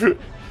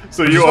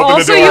 So you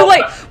open the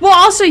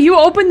Also, door. you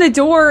open the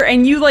door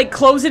and you like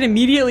close it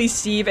immediately,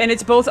 Steve, and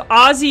it's both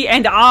Ozzy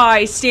and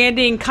I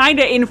standing kind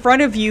of in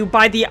front of you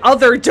by the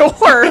other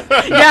door.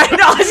 Yeah, and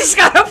Ozzy's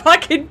got a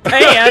fucking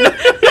pan.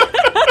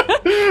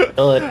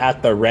 Fill it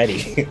at the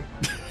ready.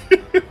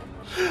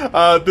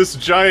 This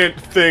giant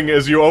thing,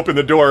 as you open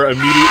the door,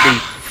 immediately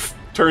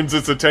turns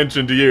its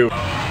attention to you.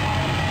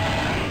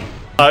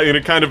 And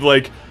it kind of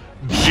like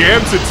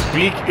jams its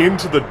beak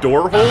into the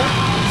door hole,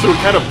 so it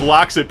kind of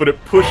blocks it, but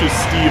it pushes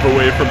Steve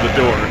away from the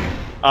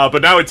door.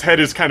 But now its head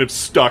is kind of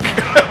stuck.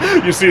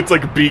 You see its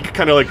like beak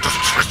kind of like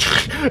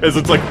as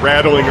it's like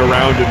rattling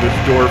around in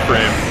this door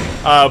frame.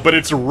 But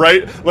it's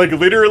right, like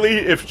literally,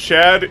 if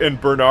Chad and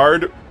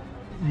Bernard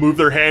move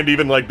their hand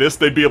even like this,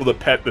 they'd be able to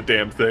pet the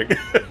damn thing.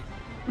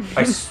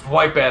 I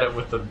swipe at it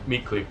with the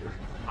meat cleaver.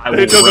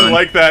 It doesn't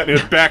like that, and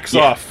it backs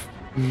off.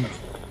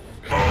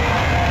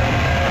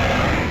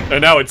 And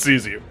now it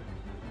sees you.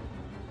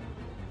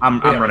 I'm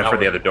Yeah, running for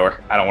no. the other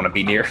door. I don't want to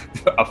be near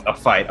a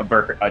fight,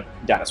 a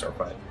dinosaur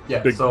fight. Yeah.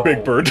 Big, so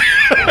big bird.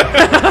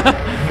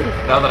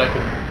 now that I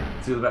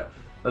can see the back,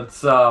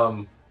 let's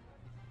all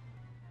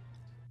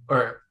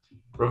right,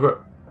 real quick,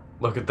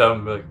 look at them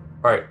and be like,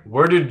 all right,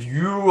 where did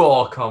you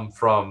all come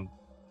from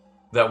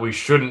that we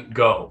shouldn't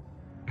go?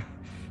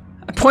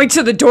 I point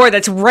to the door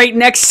that's right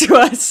next to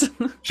us.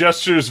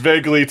 Gestures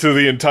vaguely to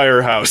the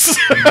entire house.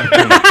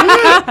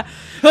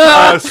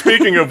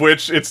 Speaking of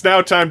which, it's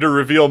now time to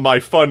reveal my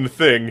fun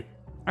thing.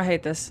 I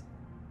hate this.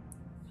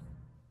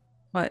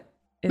 What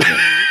is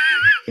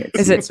it?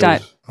 Is it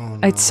done? Oh,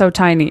 It's so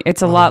tiny.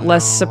 It's a lot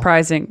less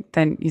surprising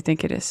than you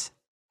think it is.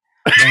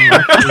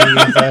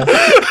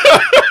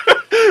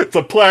 It's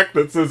a plaque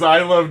that says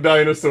 "I love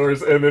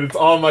dinosaurs," and then it's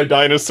all my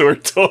dinosaur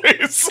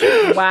toys.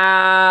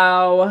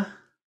 Wow.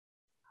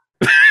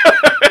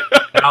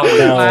 Now we-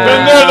 No.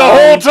 Been there the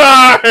whole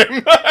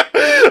time.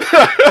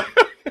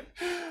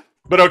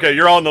 But okay,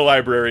 you're all in the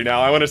library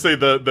now. I want to say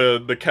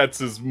the Ketz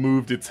has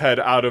moved its head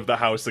out of the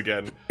house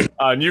again,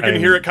 and you can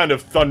hear it kind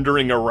of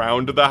thundering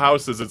around the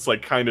house as it's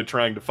like kind of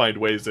trying to find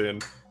ways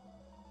in.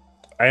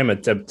 I am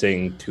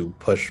attempting to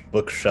push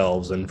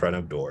bookshelves in front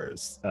of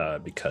doors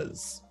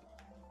because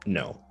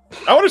no.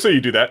 I want to say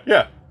you do that,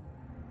 yeah.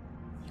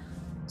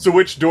 So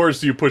which doors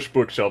do you push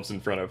bookshelves in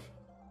front of?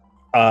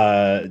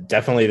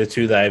 Definitely the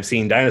 2 that I've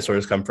seen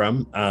dinosaurs come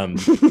from.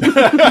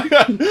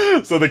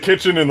 So the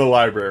kitchen and the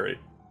library.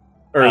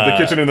 Or the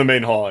kitchen in the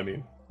main hall, I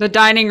mean. The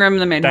dining room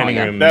and the main Dining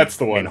hall. room. That's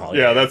the main one. hall,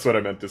 Yeah, that's what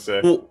I meant to say.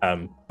 Well,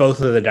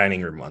 Both of the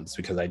dining room ones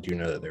because I do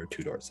know that there are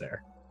 2 doors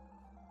there.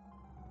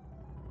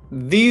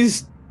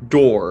 these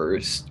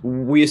doors,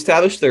 we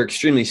established they're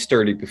extremely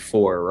sturdy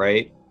before,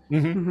 right?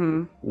 Mm-hmm.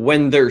 Mm-hmm.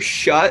 When they're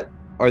shut,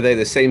 are they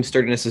the same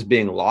sturdiness as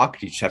being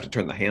locked? You just have to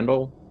turn the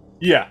handle?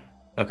 Yeah.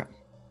 Okay.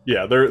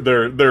 Yeah,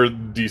 they're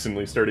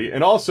decently sturdy.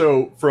 And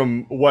also,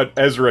 from what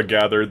Ezra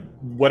gathered,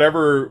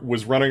 whatever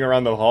was running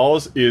around the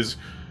halls is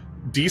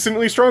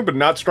decently strong, but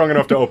not strong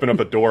enough to open up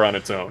a door on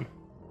its own.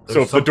 So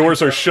There's if the doors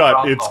something are shut,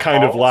 around it's the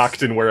kind of halls?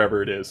 locked in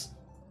wherever it is.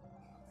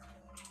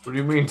 What do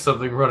you mean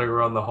something running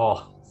around the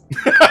hall?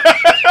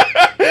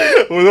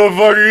 What the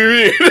fuck do you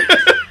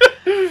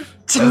mean?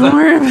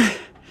 Storm.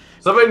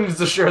 Somebody needs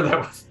to share that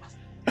with.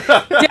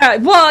 Yeah,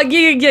 well,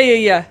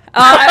 yeah.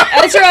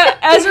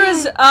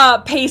 Ezra's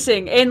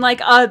pacing in like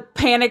a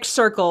panicked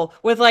circle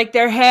with like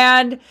their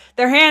hands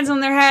on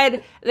their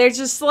head. They're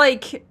just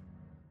like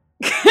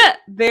Well,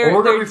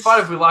 we're gonna be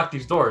fine if we lock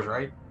these doors,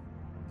 right?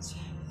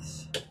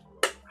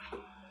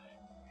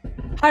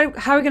 How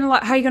are you gonna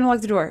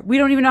lock the door? We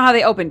don't even know how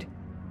they opened.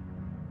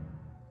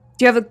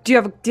 Do you have a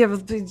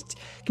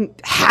can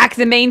hack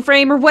the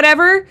mainframe or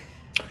whatever?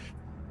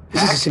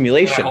 This is a Can I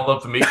simulation. hold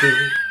up the meat cleaver?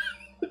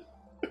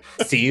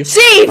 Steve?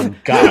 Steve! Oh,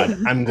 God,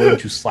 I'm going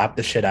to slap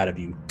the shit out of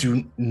you.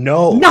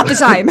 No. Not the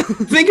time.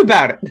 Think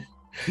about it.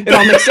 It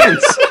all makes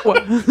sense.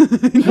 What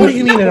do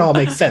you mean it all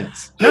makes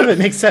sense? None of it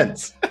makes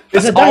sense.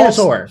 It's a It's all-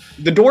 dinosaur.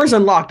 The doors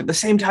unlocked at the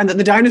same time that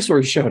the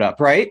dinosaurs showed up,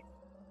 right?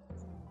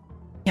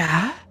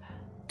 Yeah.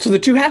 So the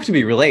 2 have to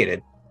be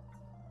related,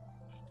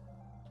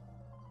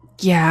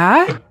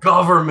 Yeah. The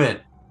government.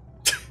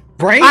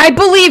 right? I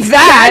believe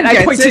that. Chad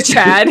I point to gets it.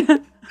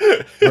 Chad.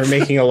 We're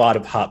making a lot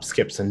of hop,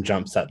 skips, and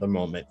jumps at the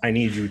moment. I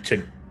need you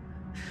to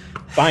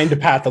find a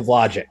path of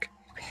logic.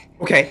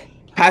 Okay.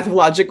 Path of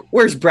logic.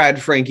 Where's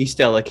Brad, Frankie,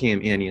 Stella, Cam,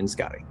 Annie, and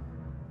Scotty?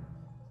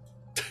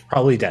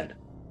 Probably dead.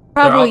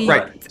 Probably. They're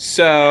outside. Right.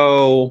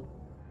 So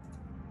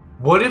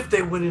What if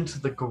they went into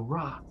the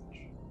garage?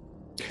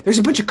 There's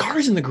a bunch of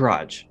cars in the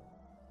garage.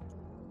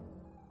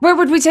 Where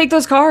would we take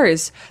those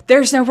cars?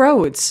 There's no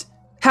roads.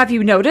 Have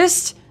you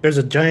noticed? There's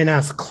a giant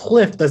ass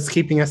cliff that's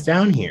keeping us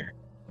down here.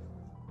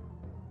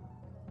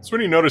 That's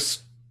when you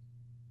notice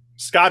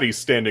Scotty's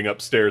standing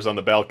upstairs on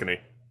the balcony.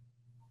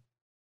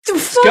 The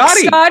fuck,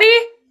 Scotty! Scotty?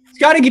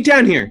 Scotty, get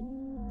down here.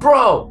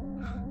 Bro!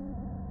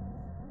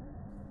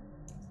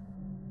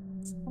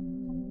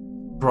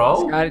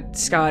 Bro?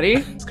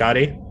 Scotty?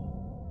 Scotty?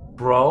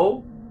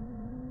 Bro?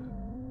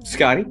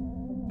 Scotty?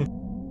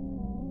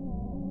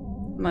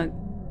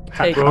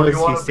 How, Take- how Bro, is you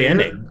he wanna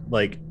standing?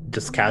 Like,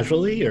 just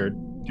casually, or?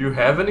 Do you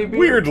have any beer?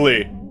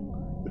 Weirdly.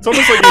 It's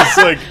almost like he's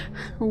like...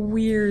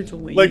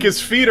 Weirdly. Like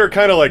his feet are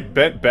kind of like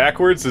bent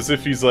backwards as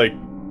if he's like...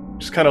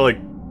 Just kind of like...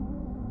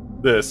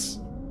 This.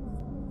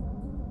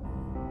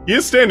 He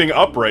is standing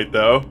upright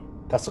though.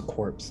 That's a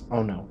corpse.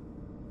 Oh no.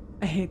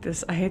 I hate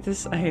this. I hate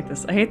this. I hate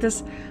this. I hate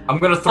this. I'm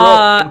gonna throw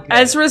a book at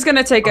it. Ezra's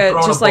gonna take I'm a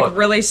throwing just a like book.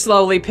 really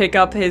slowly pick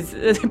up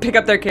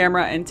their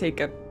camera and take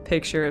a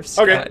picture of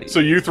Scotty. Okay,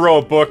 so you throw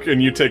a book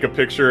and you take a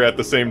picture at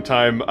the same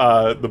time.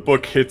 The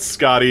book hits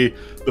Scotty,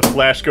 the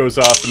flash goes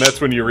off, and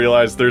that's when you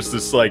realize there's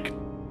this like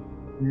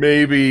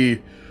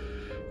maybe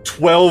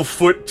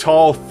 12-foot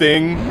tall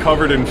thing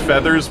covered in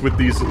feathers with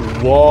these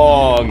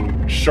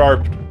long,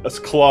 sharp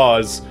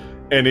claws,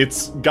 and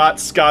it's got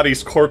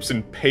Scotty's corpse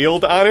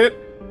impaled on it,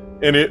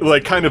 and it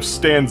like kind of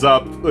stands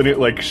up and it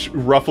like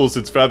ruffles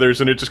its feathers,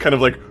 and it just kind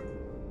of like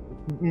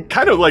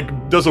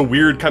does a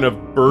weird kind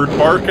of bird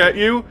bark at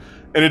you,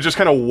 and it just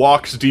kind of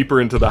walks deeper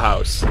into the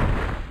house.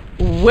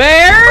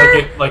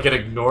 Where? Like it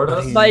ignored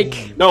us?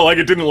 Like No, like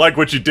it didn't like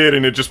what you did,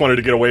 and it just wanted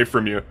to get away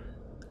from you.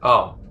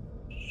 Oh.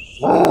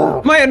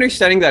 My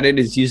understanding that it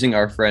is using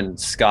our friend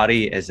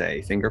Scotty as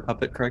a finger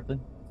puppet correctly?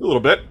 A little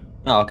bit.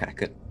 Oh, okay,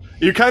 good.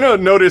 You kind of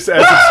notice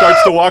as it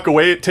starts to walk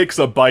away, it takes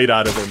a bite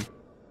out of him.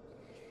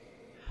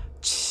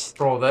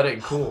 Bro, that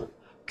ain't cool.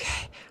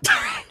 okay, all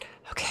right,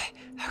 okay,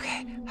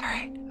 all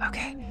right,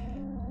 okay.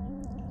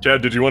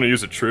 Chad, did you want to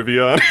use a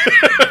trivia on?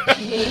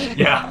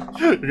 Yeah.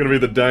 You're gonna be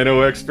the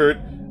dino expert.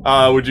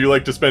 Would you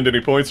like to spend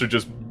any points or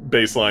just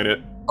baseline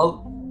it?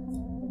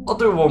 I'll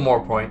do one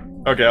more point.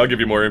 Okay, I'll give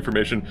you more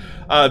information.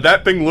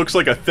 That thing looks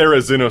like a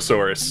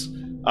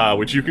Therizinosaurus,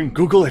 which you can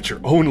Google at your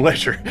own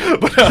leisure.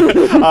 But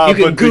You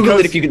can Google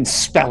it if you can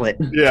spell it.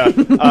 Yeah,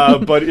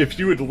 but if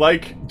you would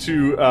like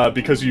to,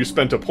 because you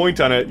spent a point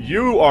on it,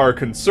 you are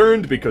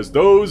concerned because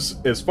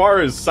those, as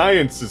far as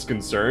science is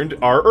concerned,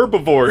 are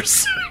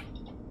herbivores.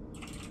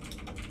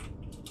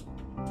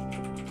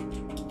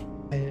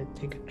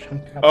 Take a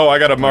chunk out. Oh, I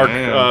gotta mark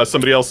Damn.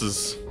 somebody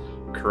else's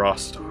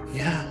crossed off.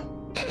 Yeah.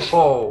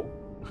 Oh.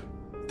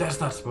 That's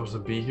not supposed to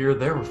be here.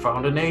 They were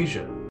found in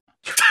Asia.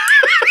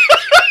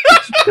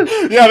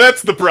 Yeah,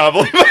 that's the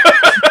problem.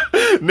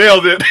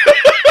 Nailed it.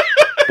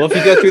 Well, if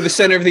you go through the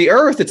center of the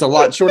earth, it's a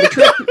lot shorter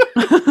trip.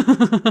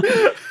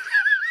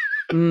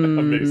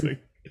 Amazing.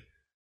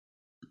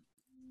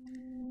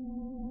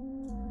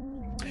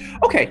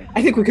 Okay,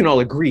 I think we can all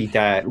agree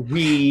that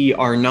we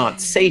are not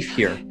safe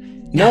here.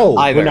 No,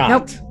 Either. we're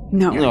not.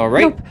 Nope. No. All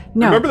right. Nope.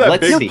 No. Remember that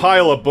Let's big see.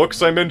 pile of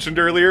books I mentioned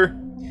earlier?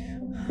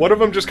 One of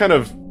them just kind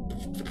of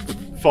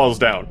falls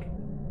down.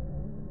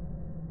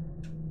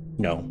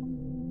 No.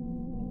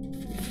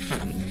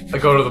 I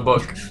go to the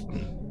book.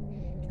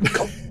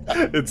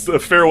 It's a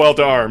farewell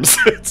to arms.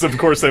 It's of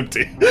course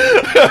empty.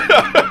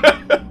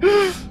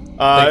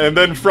 And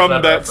then from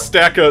That that reference.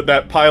 stack of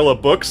that pile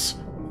of books,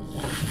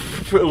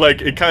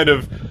 like it kind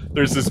of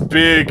there's this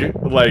big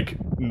like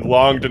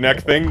long to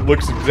neck thing,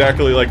 looks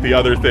exactly like the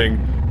other thing,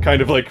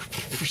 kind of like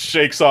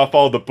shakes off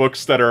all the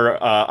books that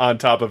are on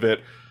top of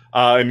it,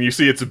 and you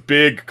see its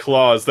big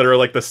claws that are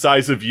like the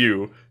size of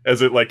you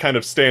as it like kind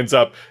of stands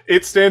up.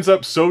 It stands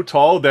up so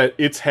tall that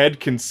its head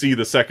can see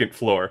the second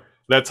floor.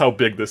 That's how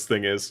big this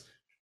thing is.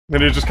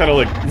 And it just kind of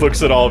like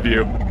looks at all of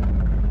you.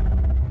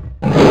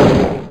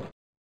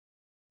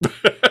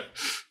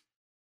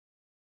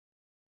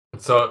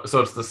 So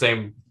it's the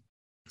same.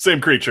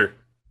 Same creature.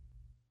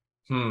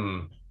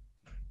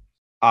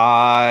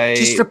 I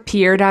Just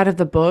appeared out of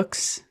the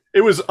books.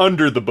 It was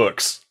under the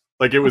books.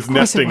 Like it was Of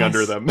course it nesting was.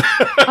 under them.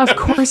 Of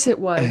course it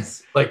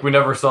was. Like we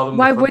never saw them. the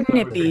Why first wouldn't time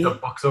it we be? picked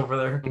up books over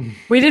there.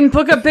 We didn't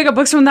pick up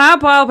books from that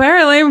pile,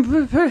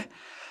 apparently.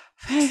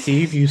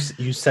 Steve,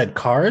 you said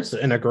cars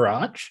in a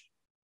garage?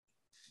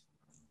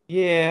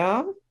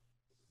 Yeah.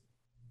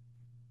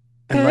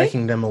 I'm Okay.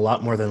 liking them a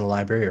lot more than the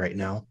library right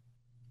now.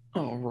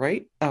 All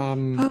right.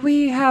 But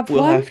we have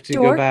We'll one have to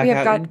door. go back We have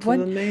out got into one.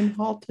 the main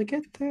hall to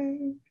get there.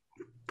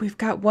 We've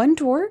got one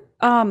door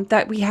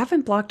that we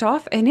haven't blocked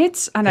off, and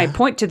I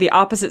point to the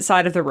opposite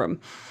side of the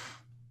room.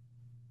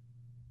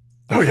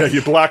 Oh yeah,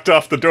 you blocked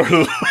off the door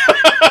to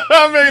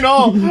the main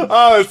hall.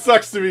 Oh, it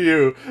sucks to be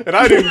you. And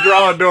I didn't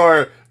draw a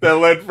door that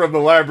led from the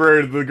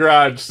library to the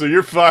garage, so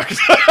you're fucked.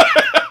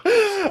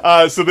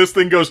 So this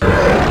thing goes,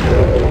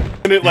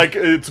 and it like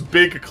its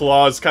big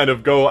claws kind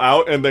of go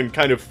out and then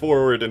kind of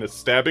forward in a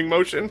stabbing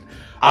motion.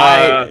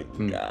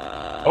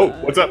 Oh,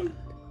 what's up?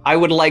 I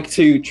would like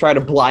to try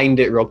to blind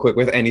it real quick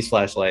with Annie's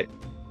flashlight.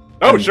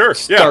 Oh, and sure.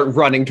 Yeah. Start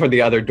running toward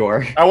the other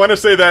door. I want to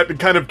say that it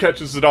kind of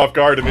catches it off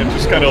guard, and it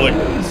just kind of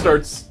like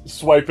starts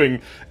swiping.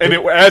 And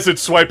as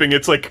it's swiping,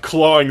 it's like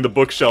clawing the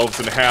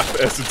bookshelves in half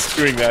as it's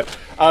doing that.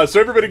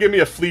 So everybody give me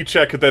a flee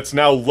check that's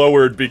now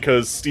lowered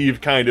because Steve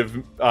kind of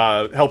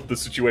helped the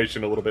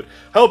situation a little bit.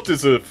 Helped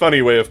is a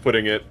funny way of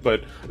putting it,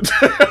 but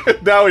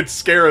now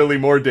it's scarily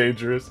more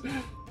dangerous.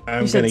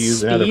 I'm going to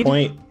use another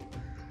point.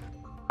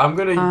 I'm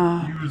going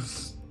to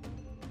use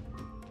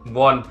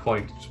 1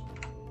 point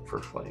for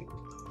flaying.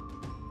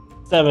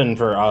 7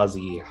 for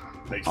Ozzy.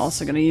 Nice.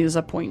 Also gonna use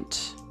a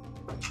point.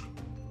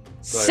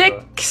 So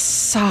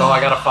 6. Oh,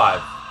 I got a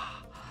 5.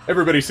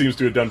 Everybody seems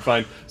to have done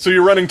fine. So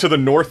you're running to the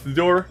north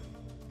door?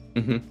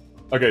 Mm-hmm.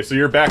 Okay, so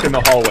you're back in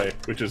the hallway,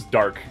 which is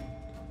dark.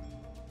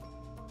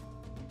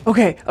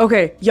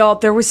 Okay, y'all,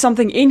 there was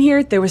something in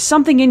here. There was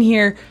something in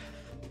here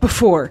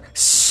before.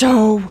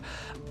 So...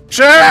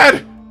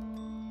 Chad!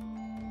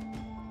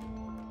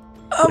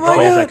 Oh my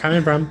Where's that god.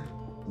 coming from?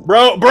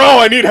 Bro,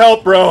 I need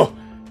help, bro!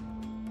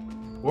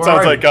 Where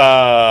Sounds are like,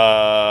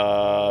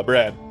 you?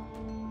 Brad.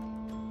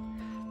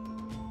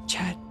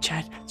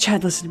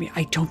 Chad, listen to me.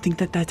 I don't think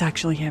that that's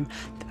actually him.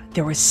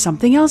 There was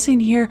something else in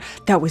here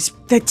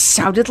that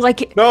sounded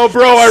like it. No,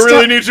 bro, I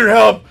really need your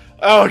help!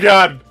 Oh,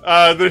 God.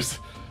 There's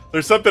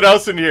something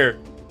else in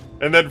here.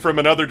 And then from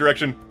another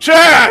direction,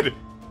 Chad!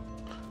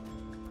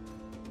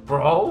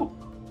 Bro?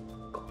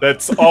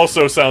 That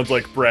also sounds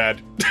like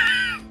Brad.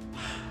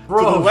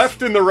 Bro. To the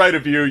left and the right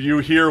of you, you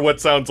hear what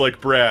sounds like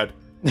Brad.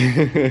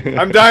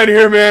 I'm dying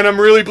here, man. I'm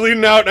really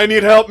bleeding out. I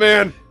need help,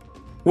 man.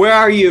 Where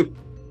are you?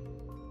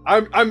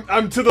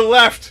 I'm to the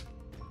left.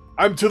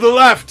 I'm to the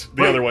left,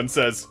 the other one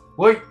says.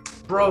 Wait,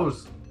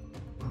 bros.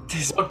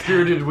 What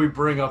beer did we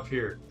bring up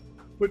here?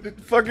 What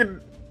did fucking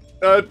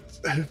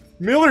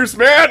Miller's,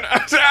 man?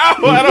 Ow,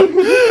 I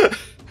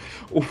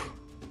don't...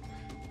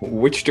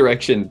 Which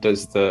direction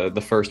does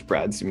the first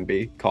Brad seem to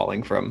be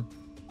calling from?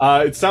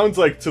 It sounds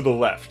like to the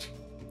left.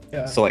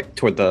 Yeah. So like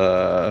toward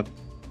the...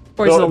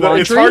 Towards the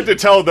laundry? It's hard to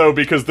tell though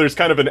because there's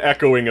kind of an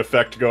echoing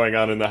effect going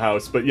on in the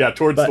house. But yeah,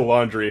 towards the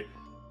laundry.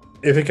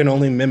 If it can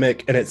only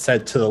mimic and it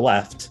said to the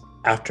left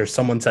after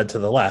someone said to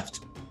the left,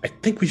 I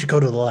think we should go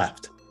to the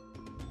left.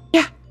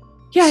 Yeah.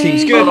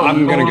 Seems good. Oh,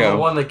 I'm gonna the go.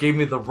 one that gave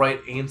me the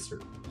right answer.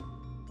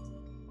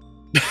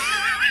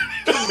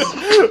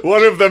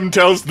 One of them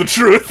tells the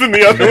truth and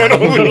the other one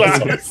only lies.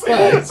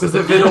 Because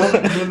if it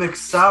don't mimic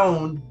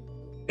sound,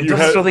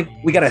 I still think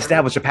we gotta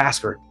establish a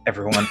password,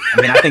 everyone.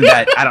 I mean, I think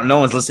that no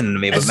one's listening to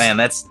me, but man,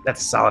 that's a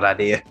solid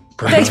idea.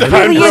 Thanks, As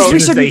probably is. soon We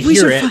as should- they we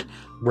hear should it,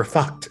 we're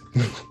fucked.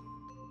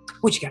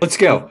 What you got? Let's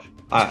go.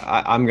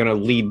 I'm gonna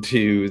lead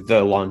to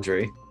the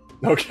laundry.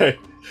 Okay.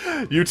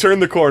 You turn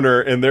the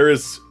corner and there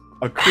is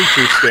a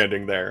creature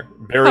standing there.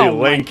 Very Oh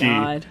my lanky.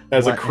 God.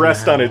 Has What a in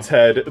crest the on hell? its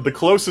head. The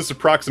closest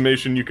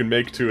approximation you can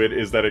make to it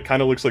is that it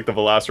kind of looks like the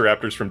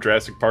Velociraptors from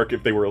Jurassic Park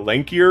if they were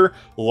lankier,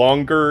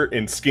 longer,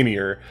 and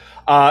skinnier.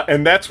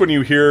 And that's when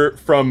you hear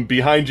from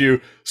behind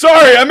you,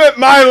 "Sorry, I meant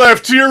my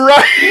left, to your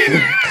right!"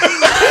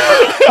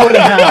 Go to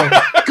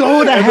hell.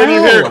 Go to And then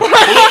you hell.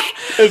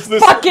 hear, as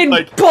this Fucking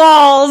like,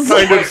 balls!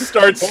 kind of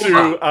starts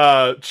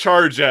to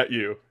charge at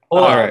you.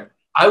 Hold on. All right.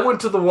 I went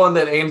to the one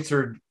that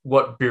answered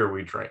what beer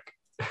we drank.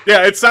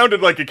 Yeah, it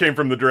sounded like it came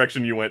from the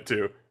direction you went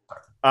to.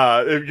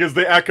 Because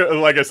the echo,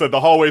 like I said, the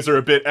hallways are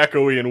a bit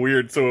echoey and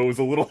weird, so it was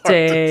a little hard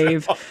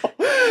Dave, to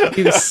tell.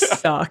 you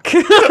suck.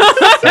 Son of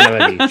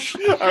a bitch.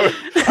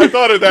 I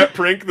thought of that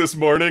prank this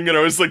morning, and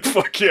I was like,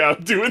 "Fuck yeah,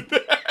 I'm doing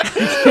that." I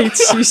hate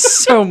you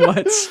so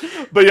much.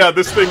 But yeah,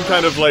 this thing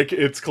kind of like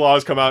its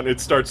claws come out and it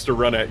starts to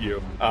run at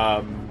you.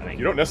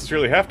 You don't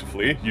necessarily have to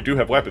flee. You do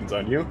have weapons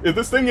on you.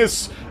 This thing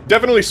is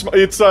definitely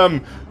it's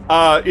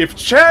if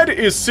Chad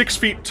is 6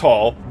 feet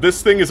tall,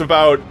 this thing is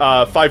about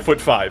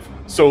 5'5",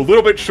 so a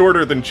little bit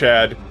shorter than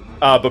Chad,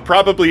 but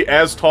probably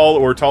as tall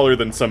or taller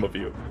than some of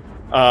you,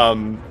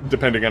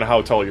 depending on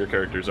how tall your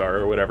characters are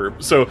or whatever.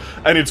 So,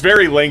 and it's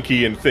very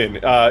lanky and thin.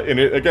 And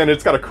again,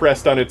 it's got a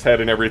crest on its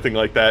head and everything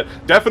like that.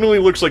 Definitely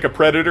looks like a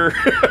predator.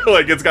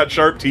 Like it's got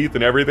sharp teeth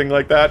and everything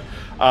like that.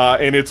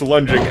 And it's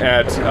lunging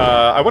at.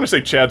 I want to say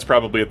Chad's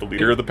probably at the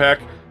leader of the pack.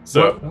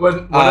 So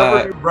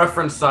Whenever you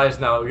reference size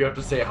now, you have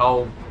to say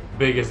how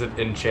big is it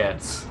in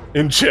chats.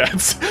 in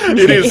Chads,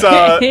 it is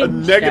a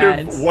In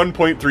negative Chads.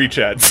 1.3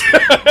 Chads.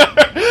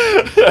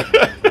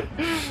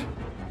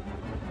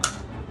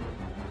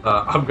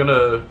 I'm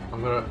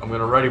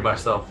gonna ready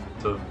myself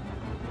to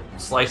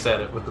slice at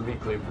it with the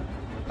meat cleaver.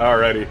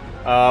 Alrighty.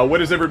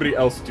 What is everybody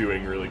else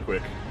doing, really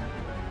quick?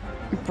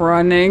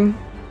 Running.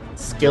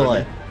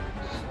 Skillet.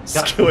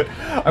 Skillet.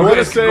 I We're want to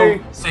gonna say.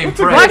 go same what's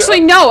a friend. Well,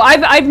 actually, no.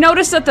 I've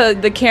noticed that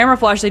the camera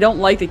flash. They don't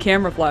like the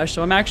camera flash,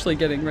 so I'm actually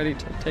getting ready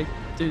to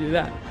do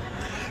that.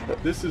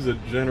 This is a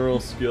general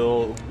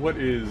skill. What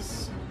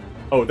is?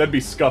 Oh, that'd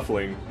be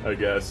scuffling, I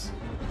guess.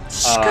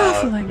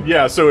 Scuffling.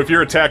 Yeah. So if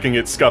you're attacking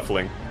it,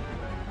 scuffling.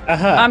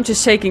 I'm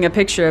just taking a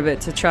picture of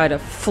it to try to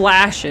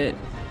flash it.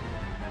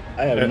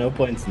 I have no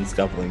points in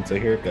scuffling, so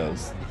here it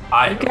goes.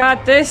 I You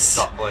got this.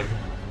 Scuffling.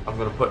 I'm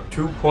gonna put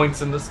 2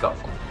 points in the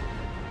scuffle.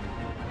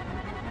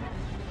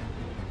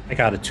 I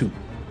got a 2.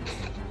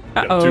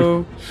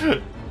 Uh-oh.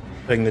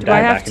 Putting the Do I die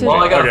have back in to-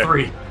 Well, I got Okay. a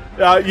 3.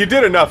 You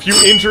did enough. You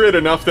injure it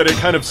enough that it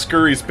kind of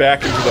scurries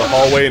back into the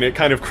hallway and it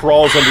kind of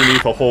crawls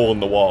underneath a hole in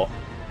the wall.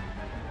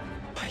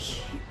 I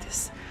hate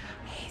this.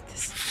 I hate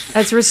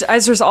this.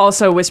 Ezra's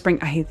also whispering,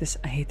 I hate this.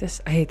 I hate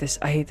this. I hate this.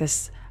 I hate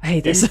this. I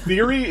hate In this.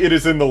 theory, it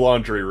is in the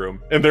laundry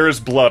room, and there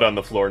is blood on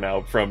the floor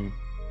now from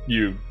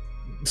you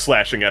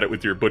slashing at it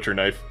with your butcher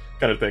knife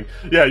kind of thing.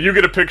 Yeah, you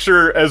get a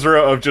picture,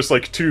 Ezra, of just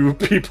like 2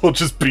 people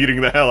just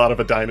beating the hell out of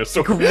a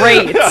dinosaur.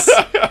 Great.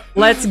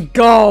 Let's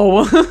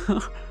go.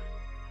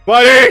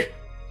 Buddy!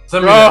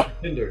 Send me Bro.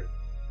 that Tinder.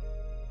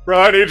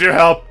 Bro, I need your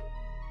help.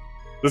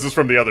 This is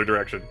from the other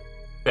direction.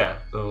 Yeah.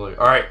 So like,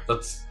 all right,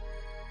 let's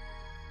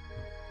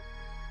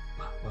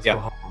Yeah. go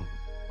home.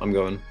 I'm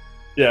going.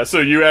 Yeah, so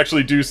you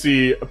actually do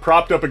see,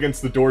 propped up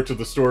against the door to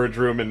the storage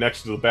room and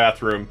next to the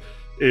bathroom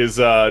is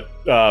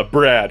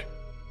Brad.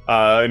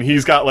 And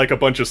he's got like a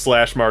bunch of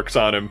slash marks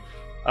on him.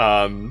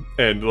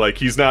 And like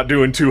he's not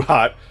doing too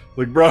hot.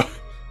 Like, bro,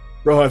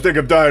 I think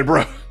I'm dying,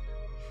 bro.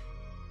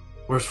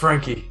 Where's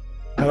Frankie?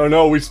 I don't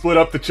know, we split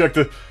up to check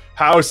the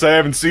house, I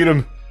haven't seen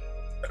him.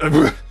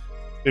 And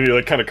he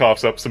like kind of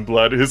coughs up some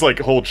blood. His like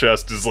whole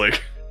chest is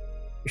like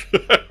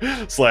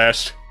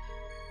slashed.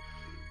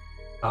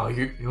 Oh,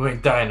 you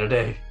ain't dying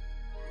today.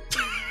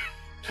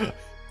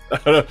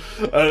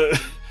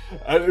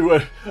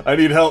 I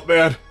need help,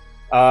 man.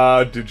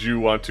 Did you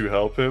want to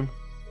help him?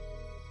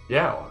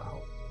 Yeah.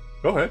 Well,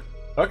 Go ahead.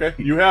 Okay,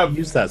 you have.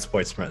 Use that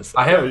sports medicine.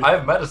 I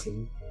have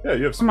medicine. Yeah,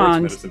 you have Come sports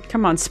on. medicine.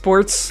 Come on,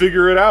 sports.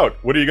 Figure it out.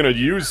 What are you gonna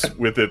use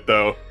with it,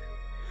 though?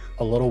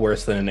 A little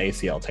worse than an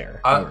ACL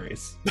tear. No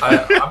worries. I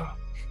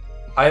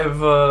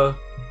have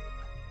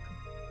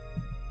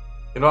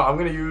I'm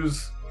gonna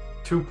use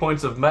 2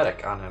 points of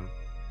medic on him.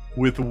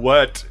 With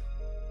what?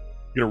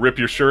 You gonna rip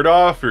your shirt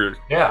off, or?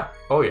 Yeah.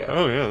 Oh yeah.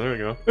 Oh yeah, there we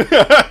go.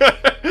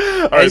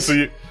 All right, so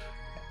you.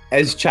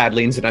 As Chad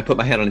leans in, I put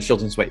my hand on his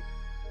shoulder and say, "Wait,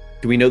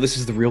 do we know this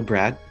is the real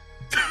Brad?"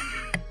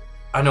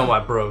 I know my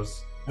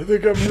bros. I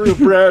think I'm the real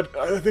Brad.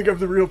 I think I'm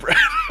the real Brad.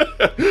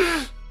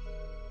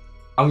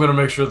 I'm gonna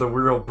make sure the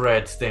real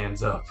Brad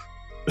stands up.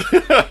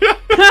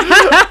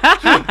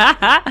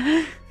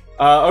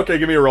 Okay,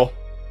 give me a roll.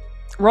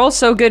 Roll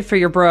so good for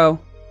your bro.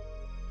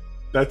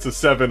 That's a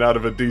 7 out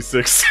of a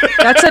D6.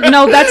 That's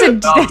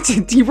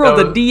you rolled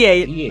a No.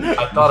 D8.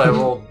 I thought I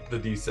rolled the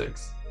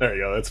d6. There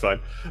you go. That's fine.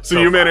 So So you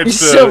far. You managed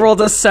to. still rolled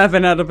a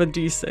 7 out of a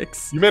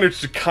D6. You managed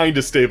to kind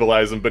of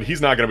stabilize him, but he's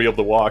not going to be able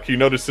to walk. You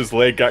noticed his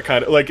leg got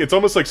kind of like it's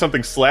almost like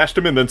something slashed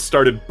him and then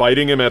started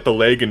biting him at the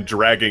leg and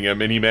dragging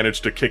him, and he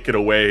managed to kick it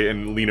away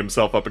and lean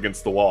himself up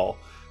against the wall.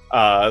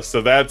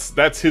 So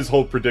that's his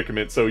whole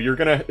predicament. So if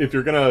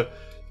you're gonna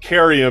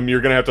carry him,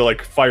 you're gonna have to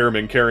like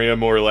fireman carry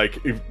him or like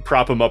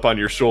prop him up on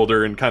your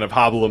shoulder and kind of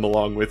hobble him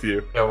along with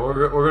you. Yeah,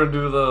 we're gonna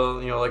do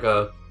the like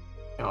a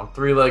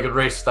 3-legged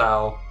race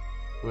style.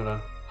 We're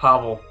gonna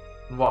hobble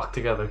and walk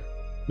together.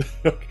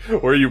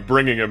 Where are you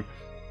bringing him?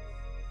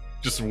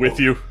 Just with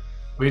you?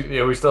 We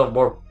still have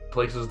more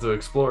places to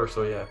explore,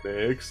 so yeah.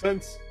 Makes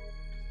sense.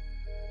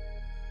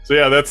 So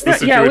yeah, that's the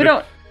situation. Yeah, we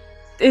don't.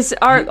 Is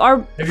our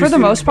Have you for the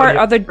seen most part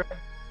anybody are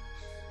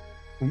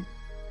the else?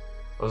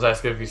 I was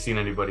asking if you've seen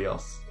anybody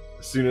else.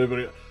 Seen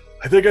anybody?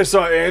 I think I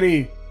saw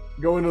Annie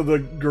go into the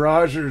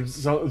garage or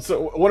so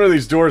one of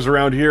these doors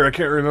around here. I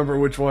can't remember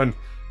which one.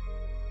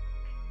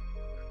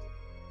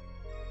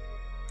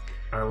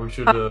 All right, we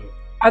should. are well,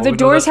 the we know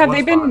doors? that's Have one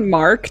they spot. been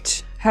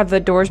marked? Have the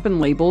doors been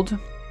labeled?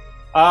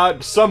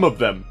 Some of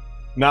them,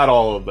 not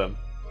all of them.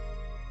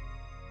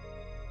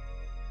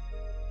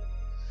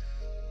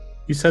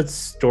 You said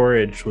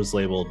storage was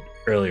labeled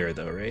earlier,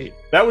 though, right?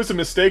 That was a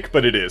mistake,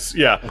 but it is.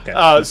 Yeah.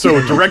 Okay.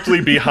 So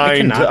directly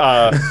behind,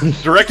 cannot.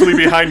 directly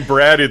behind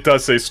Brad, it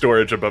does say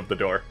storage above the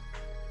door.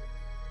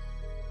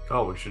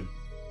 Oh, we should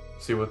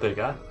see what they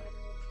got.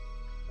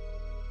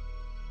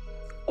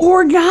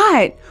 Or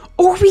not?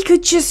 Or we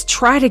could just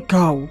try to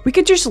go. We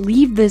could just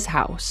leave this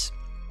house.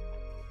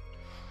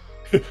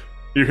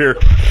 You hear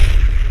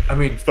I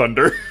mean,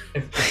 thunder.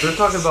 if they're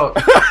talking about,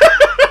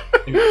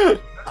 if they're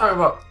talking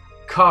about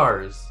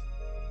cars,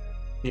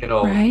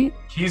 Right?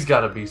 he's got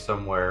to be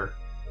somewhere.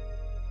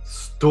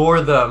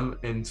 Store them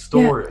in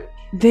storage.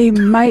 They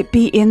might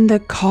be in the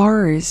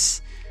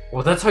cars.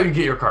 Well, that's how you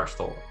get your car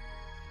stolen.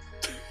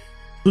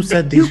 Who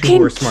said You these people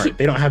were can smart? keep-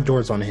 They don't have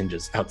doors on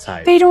hinges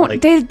outside. They don't.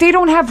 Like, they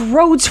don't have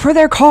roads for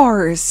their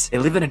cars. They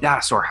live in a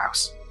dinosaur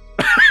house.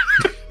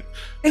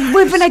 They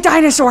live in a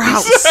dinosaur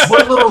house.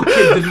 What little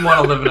kid didn't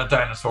want to live in a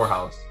dinosaur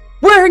house?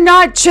 We're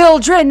not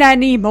children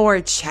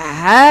anymore,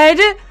 Chad.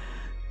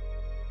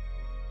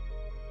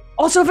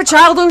 Also, if a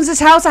child owns this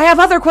house, I have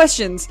other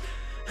questions.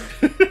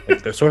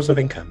 like their source of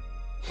income.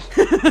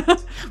 Why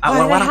Why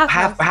do they don't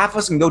have half of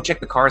us can go check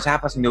the cars,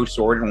 half of us can go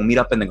storage, and we'll meet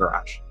up in the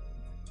garage.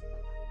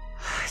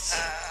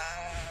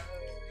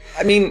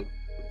 I mean,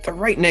 they're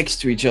right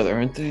next to each other,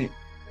 aren't they?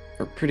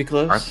 Or pretty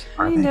close.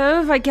 Aren't Kind they?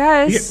 of, I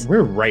guess.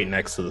 We're right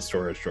next to the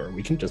storage door.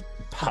 We can just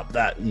pop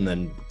that and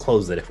then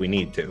close it if we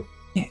need to.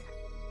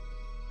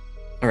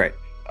 All right.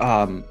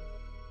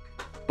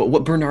 But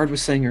what Bernard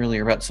was saying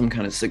earlier about some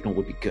kind of signal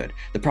would be good.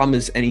 The problem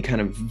is any kind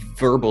of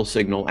verbal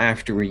signal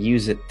after we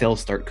use it, they'll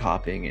start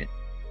copying it.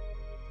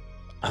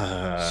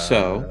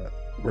 So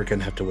we're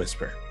gonna have to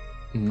whisper,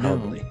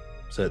 probably,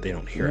 so that they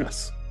don't hear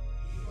us.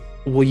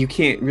 Well, you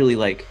can't really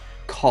like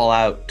call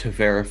out to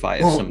verify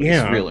if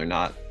somebody's real or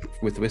not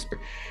with whisper.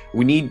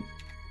 We need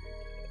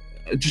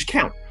just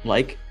count.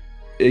 Like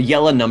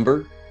yell a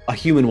number. A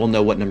human will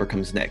know what number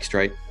comes next,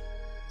 right?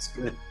 It's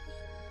good.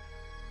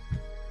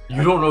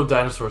 You don't know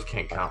dinosaurs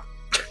can't count.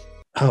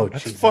 Oh,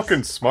 That's Jesus.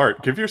 fucking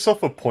smart. Give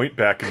yourself a point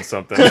back in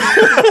something.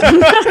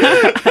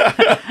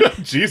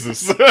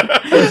 Jesus.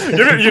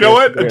 You know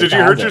what? Did you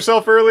hurt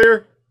yourself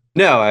earlier?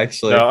 No,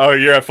 actually. No, oh,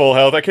 you're at full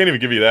health. I can't even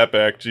give you that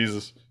back.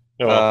 Jesus.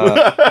 Oh,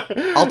 well.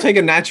 I'll take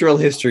a natural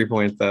history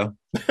point, though.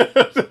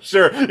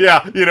 Sure.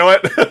 Yeah. You know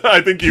what?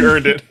 I think you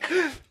earned it.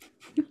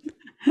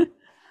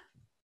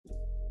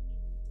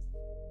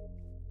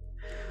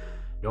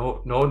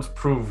 No one's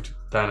proved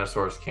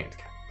dinosaurs can't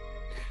count.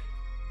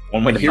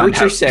 One way I to hear find what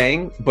you're out.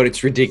 saying, but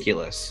it's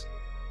ridiculous.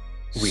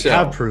 We So-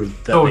 have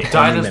proved that No, they only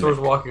dinosaurs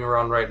mimic. walking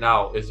around right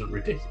now isn't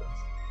ridiculous.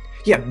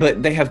 Yeah,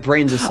 but they have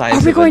brains the size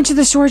Are we of going to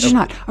the storage or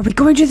not? Are we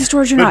going to the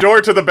storage or The not?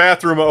 door to the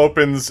bathroom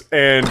opens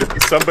and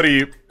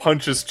somebody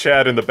punches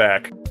Chad in the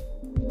back.